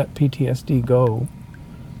can let that PTSD go.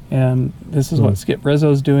 And this is what Skip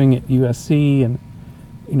Rizzo's doing at USC, and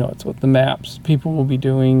it's what the MAPS people will be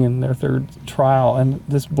doing in their third trial. And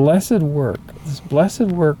this blessed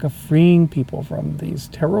work of freeing people from these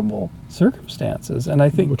terrible circumstances. And I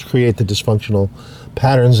think Which create the dysfunctional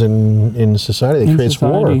patterns in society. It in creates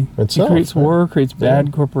society, war itself. it creates war, creates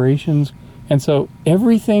bad corporations. And so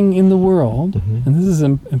everything in the world, and this is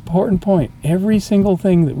an important point, every single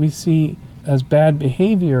thing that we see as bad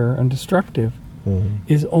behavior and destructive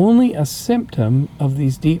is only a symptom of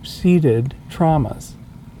these deep-seated traumas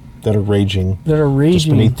That are raging. just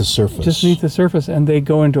beneath the surface. Just beneath the surface, and they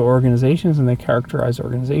go into organizations and they characterize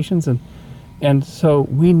organizations. And so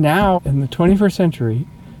we now, in the 21st century,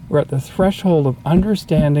 we're at the threshold of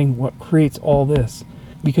understanding what creates all this.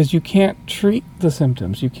 Because you can't treat the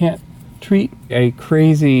symptoms. You can't treat a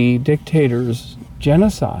crazy dictator's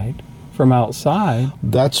genocide from outside.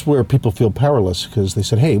 That's where people feel powerless because they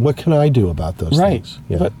said, "Hey, what can I do about those Right. things?"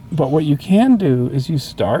 Yeah. But what you can do is you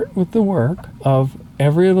start with the work of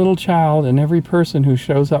every little child and every person who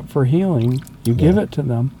shows up for healing. You give it to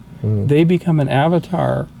them. They become an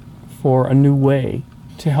avatar for a new way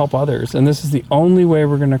to help others. And this is the only way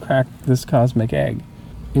we're going to crack this cosmic egg,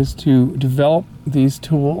 is to develop these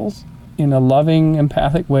tools in a loving,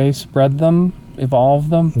 empathic way, spread them, evolve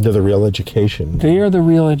them. They're the real education. They are the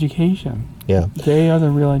real education. Yeah. They are the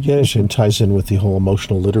real Yeah, education. it ties in with the whole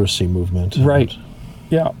emotional literacy movement. Right.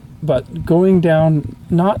 Yeah. But going down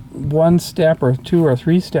not one step or two or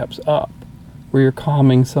three steps up where you're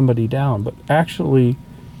calming somebody down, but actually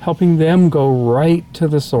helping them go right to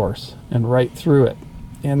the source and right through it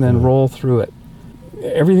and then roll through it.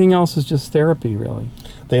 Everything else is just therapy, really.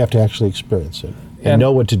 They have to actually experience it and And-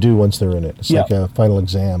 know what to do once they're in it. It's Yeah. like a final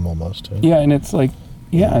exam almost. Yeah, and it's like,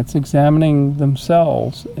 it's examining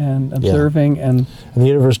themselves and observing and And the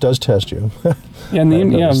universe does test you. Yeah, and I've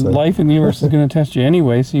noticed that. life in the universe is going to test you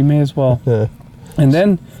anyway, so you may as well. And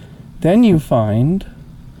then you find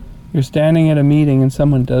you're standing at a meeting and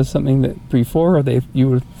someone does something that before you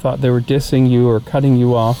would have thought they were dissing you or cutting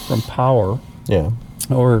you off from power Yeah.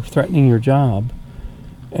 or threatening your job.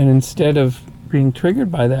 And instead of being triggered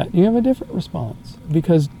by that, you have a different response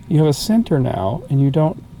because you have a center now and you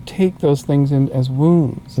don't take those things in as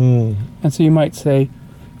wounds. Mm. And so you might say,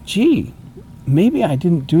 gee, maybe I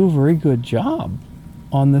didn't do a very good job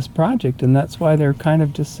on this project, and that's why they're kind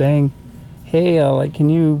of just saying, hey, can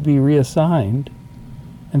you be reassigned?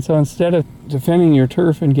 And so instead of defending your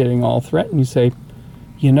turf and getting all threatened, you say,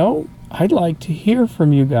 I'd like to hear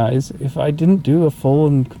from you guys if I didn't do a full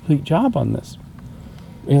and complete job on this.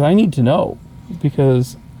 Because I need to know,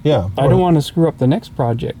 because Yeah. I don't want to screw up the next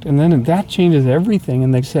project. And then that changes everything,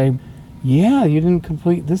 and they say, yeah, you didn't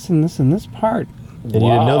complete this and this and this part. And you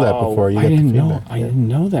didn't know that before. You I got the didn't know. feedback. I didn't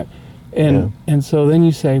know that. And so then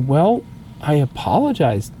you say, well, I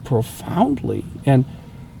apologized profoundly. And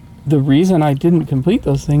the reason I didn't complete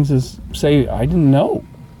those things is, say, I didn't know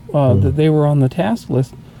that they were on the task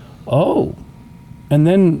list. Oh, and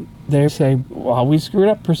then they say, well, we screwed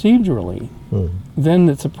up procedurally. Then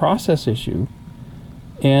it's a process issue.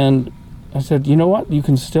 And I said, you know what? You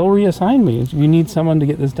can still reassign me. If you need someone to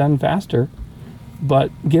get this done faster.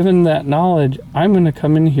 But given that knowledge, I'm going to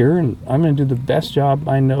come in here and I'm going to do the best job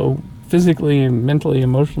I know physically and mentally,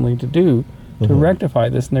 emotionally to do to rectify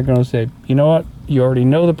this. And they're going to say, you know what? You already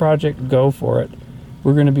know the project. Go for it.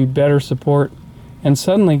 We're going to be better support. And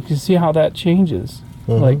suddenly you see how that changes.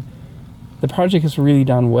 Like the project is really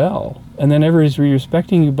done well. And then everybody's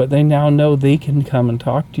respecting you, but they now know they can come and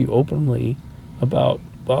talk to you openly about,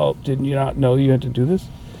 well, didn't you not know you had to do this?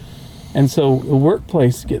 And so the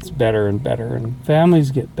workplace gets better and better, and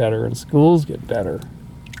families get better, and schools get better,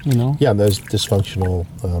 you know? Yeah, those dysfunctional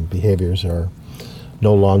behaviors are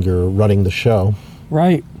no longer running the show.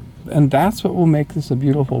 Right. And that's what will make this a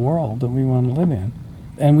beautiful world that we want to live in.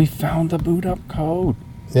 And we found the boot up code.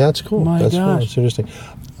 Yeah, that's cool. My That's cool. gosh. That's interesting.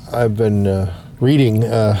 I've been reading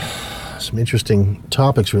some interesting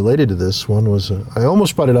topics related to this. One was, I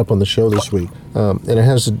almost brought it up on the show this week, and it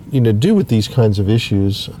has to do with these kinds of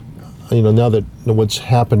issues. Now that what's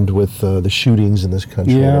happened with the shootings in this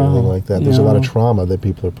country and everything like that, there's a lot of trauma that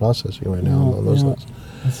people are processing right now on those things.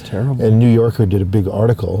 That's terrible. And New Yorker did a big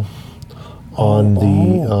article on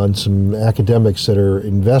on some academics that are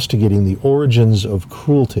investigating the origins of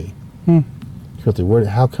cruelty. Cruelty.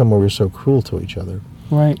 How come we're so cruel to each other?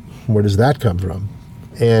 Right. Where does that come from?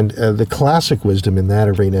 And the classic wisdom in that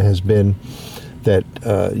arena has been that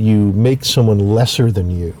you make someone lesser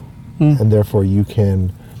than you, and therefore you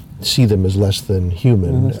can see them as less than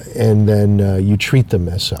human, and then you treat them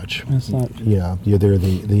as such. That's not. Yeah, they're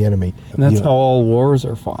the enemy. And that's how all wars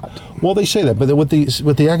are fought. Well, they say that, but what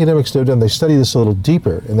the academics have done, they study this a little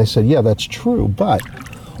deeper, and they said, yeah, that's true, but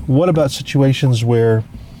what about situations where,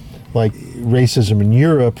 like racism in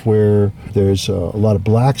Europe, where there's a lot of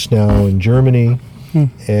blacks now in Germany,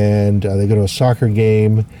 and they go to a soccer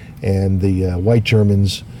game, and the white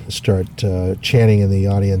Germans start chanting in the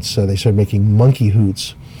audience. they start making monkey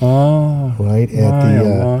hoots, right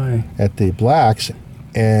at the blacks,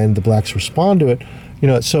 and the blacks respond to it.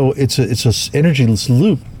 So it's a energyless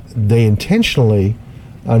loop. They intentionally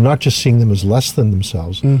are not just seeing them as less than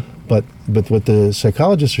themselves, but what the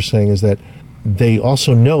psychologists are saying is that they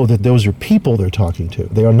also know that those are people they're talking to.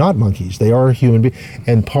 They are not monkeys. They are human beings.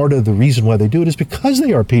 And part of the reason why they do it is because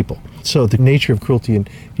they are people. So the nature of cruelty in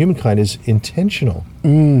humankind is intentional.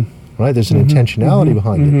 Right? There's an intentionality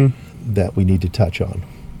behind it that we need to touch on.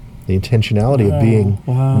 The intentionality of being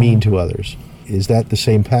mean to others. Is that the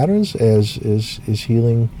same patterns as is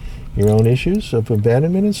healing your own issues of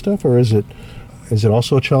abandonment and stuff? Or is it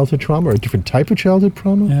also a childhood trauma, or a different type of childhood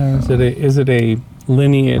trauma? Yeah, is it a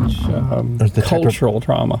lineage cultural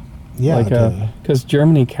trauma? Yeah, because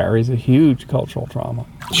Germany carries a huge cultural trauma.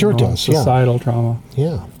 Sure, it does. Societal trauma.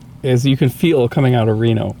 Yeah, as you can feel coming out of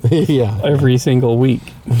Reno. Yeah, every single week.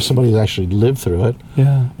 Somebody who's actually lived through it.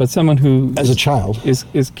 Yeah, but someone who as a child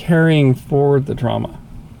is carrying forward the trauma,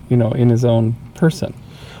 in his own person.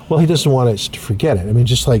 Well, he doesn't want us to forget it. I mean,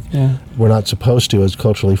 just like we're not supposed to, as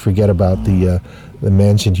culturally, forget about the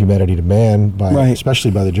man's inhumanity to man,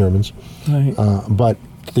 especially by the Germans. Right. But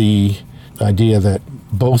the idea that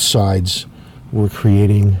both sides were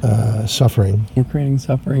creating suffering. We're creating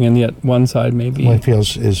suffering, and yet one side maybe one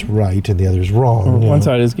feels is right and the other is wrong. Or one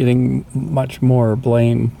side is getting much more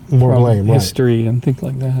blame from history and things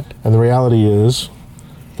like that. And the reality is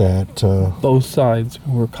that both sides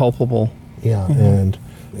were culpable. Yeah, and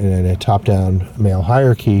in a top-down male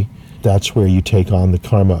hierarchy, that's where you take on the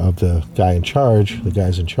karma of the guy in charge, the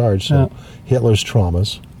guys in charge. So Hitler's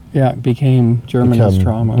traumas. Yeah, it became Germany's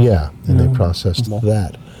trauma. Yeah, and they processed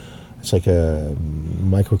that. It's like a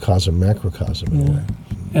microcosm, macrocosm in a way.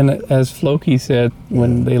 And as Floki said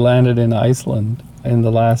when they landed in Iceland in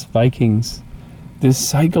the last Vikings, this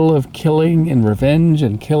cycle of killing and revenge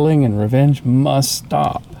must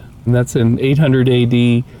stop. And that's in 800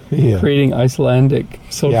 AD, creating Icelandic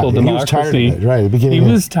social democracy. He was tired of it, right? At the beginning,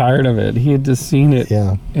 he was tired of it. He had just seen it.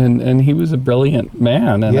 Yeah. And he was a brilliant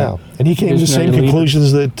man. And and he came to the same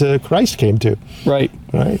conclusions that Christ came to. Right.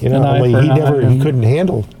 Right. He couldn't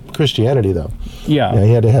handle Christianity, though. Yeah.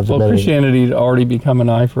 He had to have the Christianity had already become an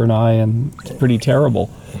eye for an eye and pretty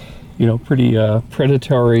terrible. Pretty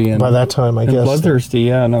predatory and by that time, I guess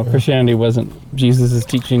bloodthirsty. Christianity wasn't Jesus'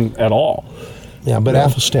 teaching at all. Yeah, but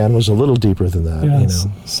Athelstan was a little deeper than that. Yeah,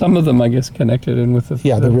 some of them, I guess, connected in with the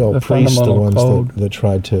real priests, the ones code. that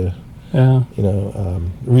tried to,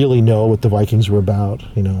 really know what the Vikings were about.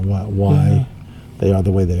 Why they are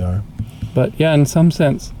the way they are. But in some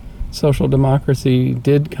sense, social democracy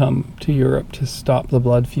did come to Europe to stop the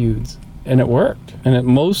blood feuds. And it worked. And it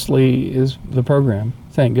mostly is the program,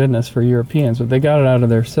 thank goodness, for Europeans. But they got it out of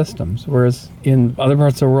their systems. Whereas in other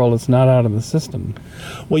parts of the world, it's not out of the system.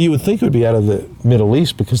 Well, you would think it would be out of the Middle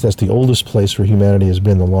East because that's the oldest place where humanity has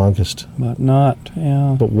been the longest. But not,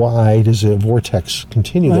 yeah. But why does a vortex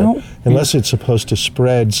continue there? Unless it's supposed to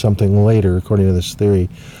spread something later, according to this theory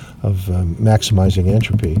of maximizing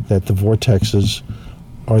entropy, that the vortexes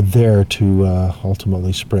are there to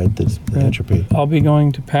ultimately spread the entropy. I'll be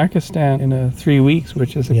going to Pakistan in 3 weeks,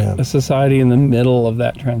 which is a society in the middle of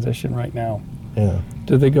that transition right now. Yeah.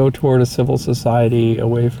 Do they go toward a civil society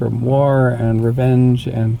away from war and revenge?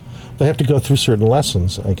 And they have to go through certain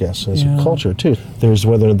lessons, I guess, as a culture, too. There's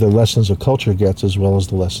whether the lessons a culture gets as well as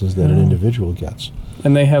the lessons that an individual gets.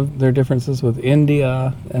 And they have their differences with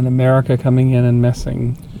India and America coming in and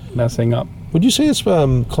messing up. Would you say it's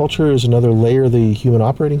culture is another layer of the human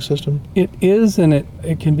operating system? It is, and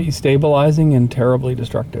it can be stabilizing and terribly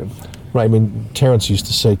destructive. Right. I mean, Terence used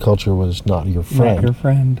to say culture was not your friend. Not your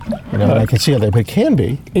friend. You know, and I can see how that, but it can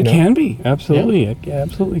be. It can be, absolutely. Yeah. It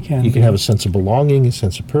absolutely can be. You can have a sense of belonging, a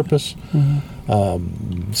sense of purpose.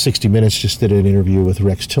 60 Minutes just did an interview with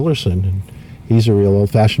Rex Tillerson, and he's a real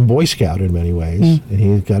old-fashioned Boy Scout in many ways. And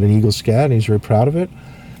he's got an Eagle Scout, and he's very proud of it.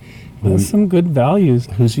 There's some good values.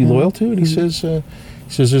 Who's he loyal to? And he says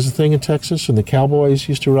there's a thing in Texas, and the cowboys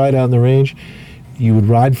used to ride out in the range. You would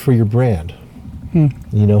ride for your brand. You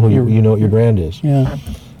know you know what your brand is. Yeah.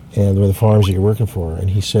 And where the farms that you're working for. And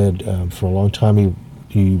he said for a long time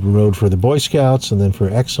he rode for the Boy Scouts and then for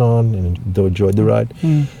Exxon and enjoyed the ride.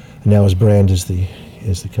 And now his brand is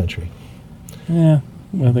the country. Yeah.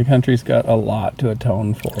 Well, the country's got a lot to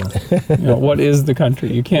atone for. What is the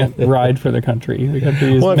country? You can't ride for the country. The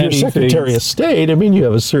country is many if you're Secretary things. of State, I mean, you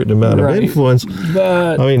have a certain amount of influence.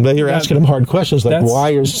 But I mean, you're asking them hard questions like,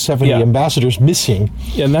 why are 70 ambassadors missing?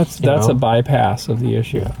 Yeah, and that's a bypass of the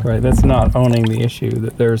issue, right? That's not owning the issue,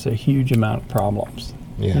 that there's a huge amount of problems.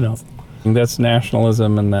 Yeah. That's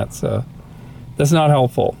nationalism, and that's not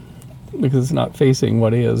helpful because it's not facing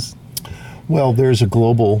what is. Well, there's a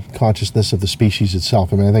global consciousness of the species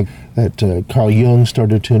itself. I mean, I think that Carl Jung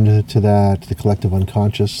started to tune into that, the collective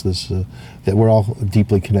unconscious, that we're all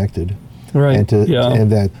deeply connected. Right,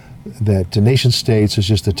 and that nation states is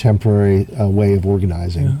just a temporary way of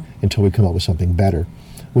organizing until we come up with something better,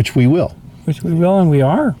 which we will. Which we will, and we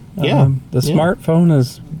are. The smartphone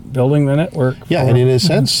is building the network. Yeah, and in a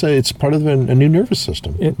sense, it's part of a new nervous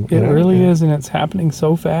system. It really is, and it's happening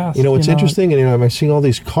so fast. It's interesting, and I'm seeing all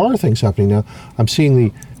these car things happening now. I'm seeing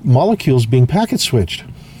the molecules being packet switched,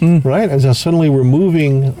 right? And so suddenly we're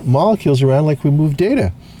moving molecules around like we move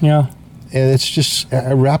data. Yeah. And it's just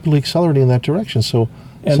rapidly accelerating in that direction. So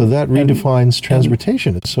that redefines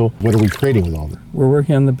transportation. So what are we creating with all that? We're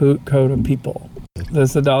working on the boot code of people.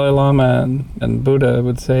 As the Dalai Lama and Buddha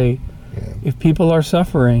would say, if people are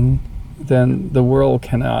suffering, then the world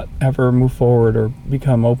cannot ever move forward or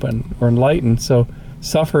become open or enlightened. So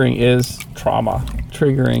suffering is trauma,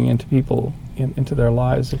 triggering into people, into their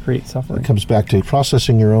lives to create suffering. It comes back to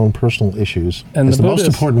processing your own personal issues. And it's the most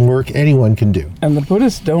important work anyone can do. And the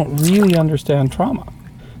Buddhists don't really understand trauma.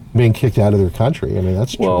 Being kicked out of their country, I mean,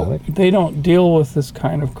 that's traumatic. Well, they don't deal with this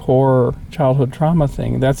kind of core childhood trauma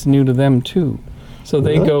thing. That's new to them, too. So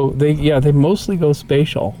they they mostly go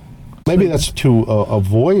spatial. Maybe that's to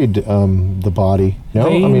avoid the body. No,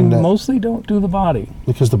 they mostly don't do the body.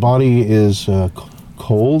 Because the body is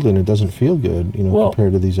cold and it doesn't feel good,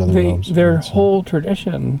 compared to these other realms. Their whole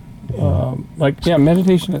tradition,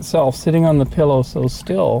 meditation itself, sitting on the pillow so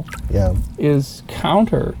still, is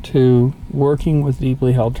counter to working with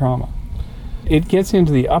deeply held trauma. It gets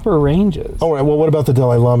into the upper ranges. All right, well, what about the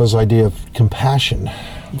Dalai Lama's idea of compassion?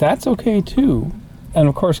 That's okay, too. And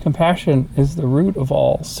of course, compassion is the root of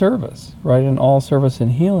all service, right? And all service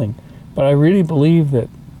and healing. But I really believe that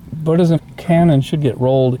Buddhism can and should get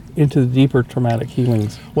rolled into the deeper traumatic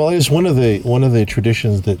healings. Well, it's one of the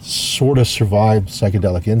traditions that sort of survived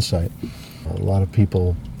psychedelic insight. A lot of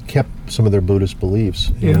people kept some of their Buddhist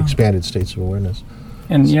beliefs in expanded states of awareness.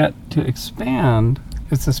 And yet, to expand,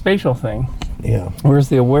 it's a spatial thing. Yeah. Whereas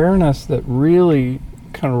the awareness that really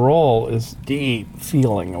can roll is deep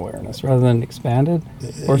feeling awareness rather than expanded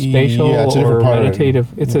or spatial or meditative.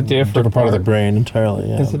 It's a different part of the brain entirely.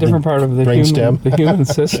 Yeah. It's a different part of the human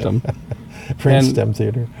system. Brainstem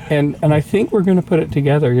theater. And I think we're going to put it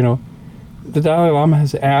together. The Dalai Lama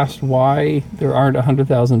has asked why there aren't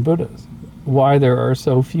 100,000 Buddhas, why there are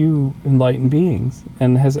so few enlightened beings,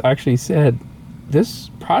 and has actually said this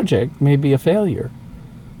project may be a failure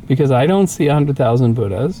because I don't see 100,000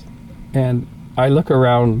 Buddhas, and I look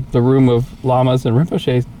around the room of lamas and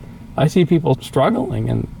rinpoches, I see people struggling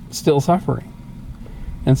and still suffering.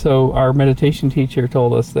 And so our meditation teacher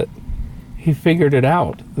told us that he figured it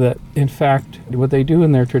out, that in fact what they do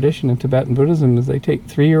in their tradition in Tibetan Buddhism is they take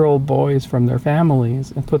 3-year-old boys from their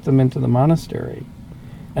families and put them into the monastery,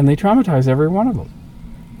 and they traumatize every one of them.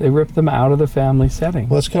 They rip them out of the family setting.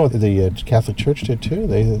 Well, that's kind of what the Catholic Church did too.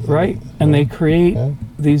 Right, and they create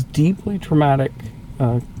these deeply traumatic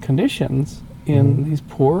conditions in these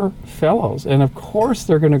poor fellows, and of course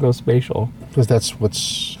they're going to go spatial. Because that's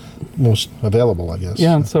what's most available, I guess.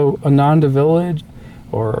 Yeah, and so Ananda Village,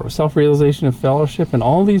 or self-realization of fellowship, and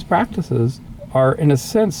all these practices are, in a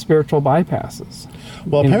sense, spiritual bypasses.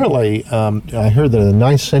 Well, apparently, I heard that in the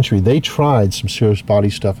 9th century, they tried some serious body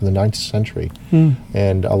stuff in the 9th century,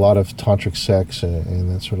 and a lot of tantric sex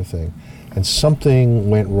and that sort of thing. And something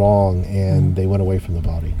went wrong, and they went away from the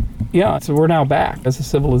body. Yeah, so we're now back as a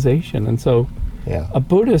civilization. And so a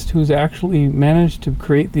Buddhist who's actually managed to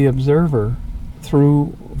create the observer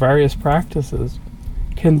through various practices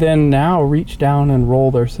can then now reach down and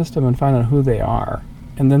roll their system and find out who they are.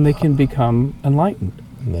 And then they can become enlightened.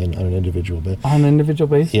 And then on an individual basis. On an individual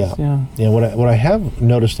basis, yeah. What I have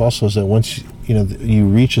noticed also is that once you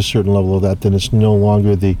reach a certain level of that, then it's no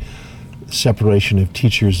longer the separation of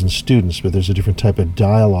teachers and students, but there's a different type of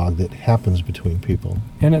dialogue that happens between people.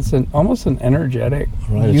 And it's almost an energetic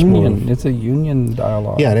union. It's a union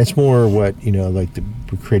dialogue. Yeah, and it's more what, like the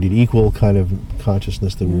created equal kind of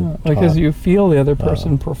consciousness that we're taught. Because you feel the other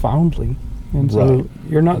person profoundly. And so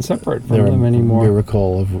you're not separate from them anymore. They're a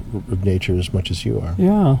miracle of nature as much as you are.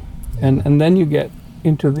 Yeah. And then you get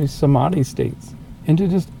into these samadhi states, into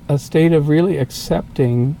just a state of really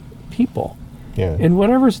accepting people. Yeah. In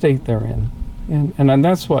whatever state they're in. And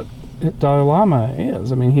that's what Dalai Lama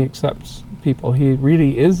is. I mean, he accepts people. He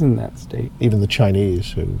really is in that state. Even the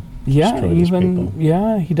Chinese who destroy these people.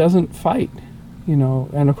 Yeah, he doesn't fight,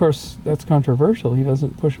 and of course that's controversial. He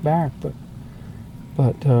doesn't push back, but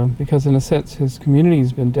because in a sense his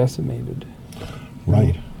community's been decimated.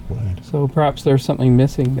 Right. So perhaps there's something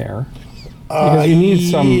missing there. Because you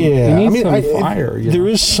need some fire. There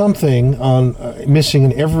is something missing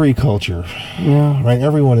in every culture. Yeah. Right?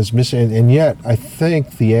 Everyone is missing. And yet, I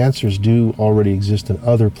think the answers do already exist in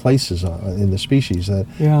other places in the species.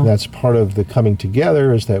 That's part of the coming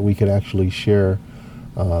together, is that we could actually share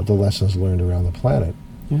the lessons learned around the planet.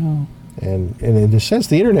 Yeah. And in a sense,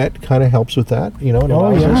 the internet kind of helps with that. It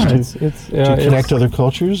allows us to connect other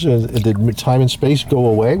cultures. Did time and space go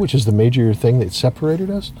away, which is the major thing that separated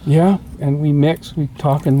us? Yeah, and we mix. We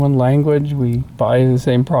talk in one language. We buy the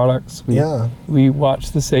same products. We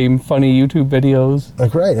watch the same funny YouTube videos.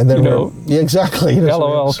 Right, and then exactly.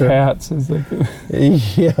 LOL cats is like.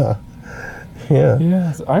 Yeah.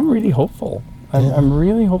 Yes, I'm really hopeful. I'm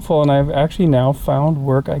really hopeful, and I've actually now found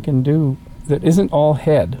work I can do that isn't all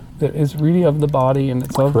head, that is really of the body, and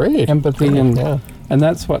it's of empathy, and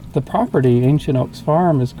that's what the property, Ancient Oaks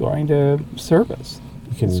Farm, is going to service.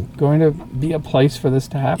 It's going to be a place for this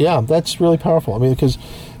to happen. Yeah, that's really powerful. I mean, because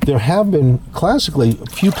there have been classically a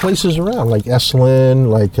few places around, like Esalen,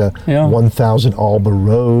 like 1000 Alba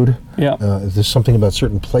Road. Yeah. There's something about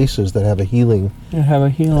certain places that have a healing,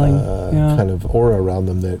 kind of aura around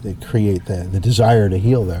them that create the desire to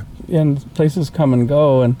heal there. And places come and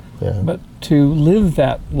go, but to live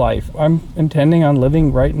that life, I'm intending on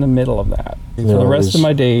living right in the middle of that for the rest of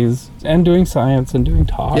my days, and doing science and doing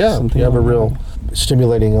talks. Yeah, and you have a real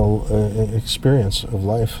stimulating experience of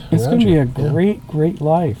life. It's going to be a great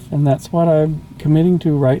life, and that's what I'm committing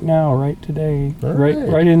to right now, right today,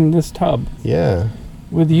 right in this tub. Yeah.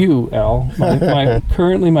 With you, Al,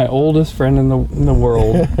 currently my oldest friend in the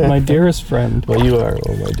world, my dearest friend. Well, you are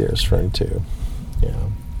my dearest friend too. Yeah.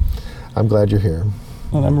 I'm glad you're here.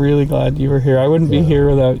 And I'm really glad you were here. I wouldn't be here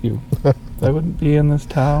without you. I wouldn't be in this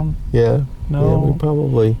town. Yeah. No. Yeah, we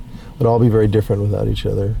probably would all be very different without each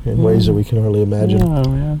other in ways that we can hardly imagine. Oh,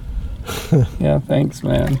 man. Yeah, thanks,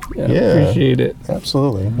 man. Yeah, appreciate it.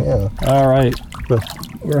 Absolutely, yeah. All right.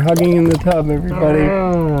 We're hugging in the tub,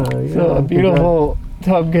 everybody. So a beautiful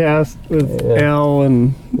tubcast with Al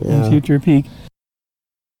and Future Peak.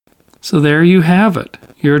 So there you have it.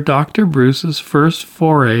 Your Dr. Bruce's first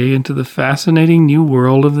foray into the fascinating new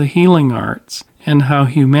world of the healing arts, and how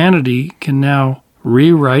humanity can now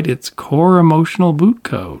rewrite its core emotional boot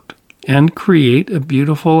code and create a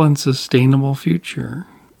beautiful and sustainable future.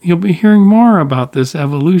 You'll be hearing more about this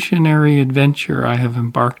evolutionary adventure I have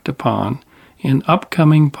embarked upon in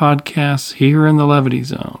upcoming podcasts here in the Levity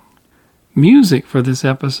Zone. Music for this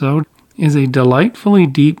episode is a delightfully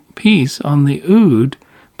deep piece on the oud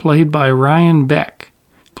played by Ryan Beck,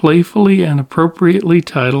 playfully and appropriately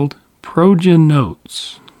titled Proja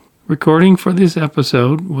Notes. Recording for this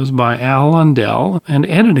episode was by Al Lundell and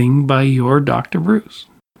editing by your Dr. Bruce.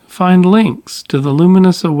 Find links to the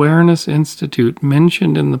Luminous Awareness Institute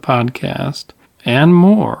mentioned in the podcast and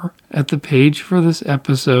more at the page for this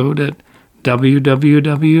episode at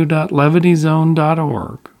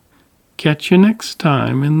www.levityzone.org. Catch you next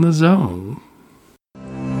time in the zone.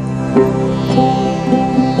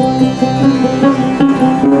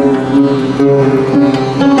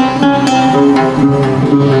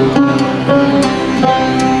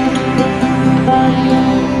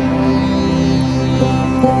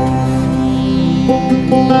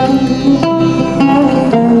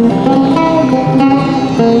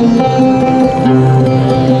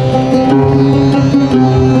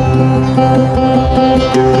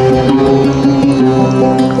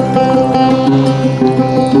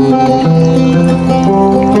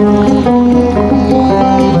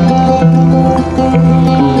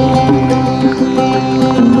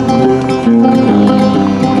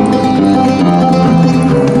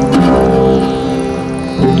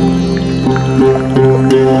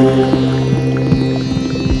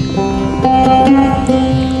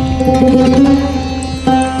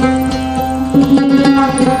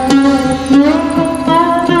 Thank you.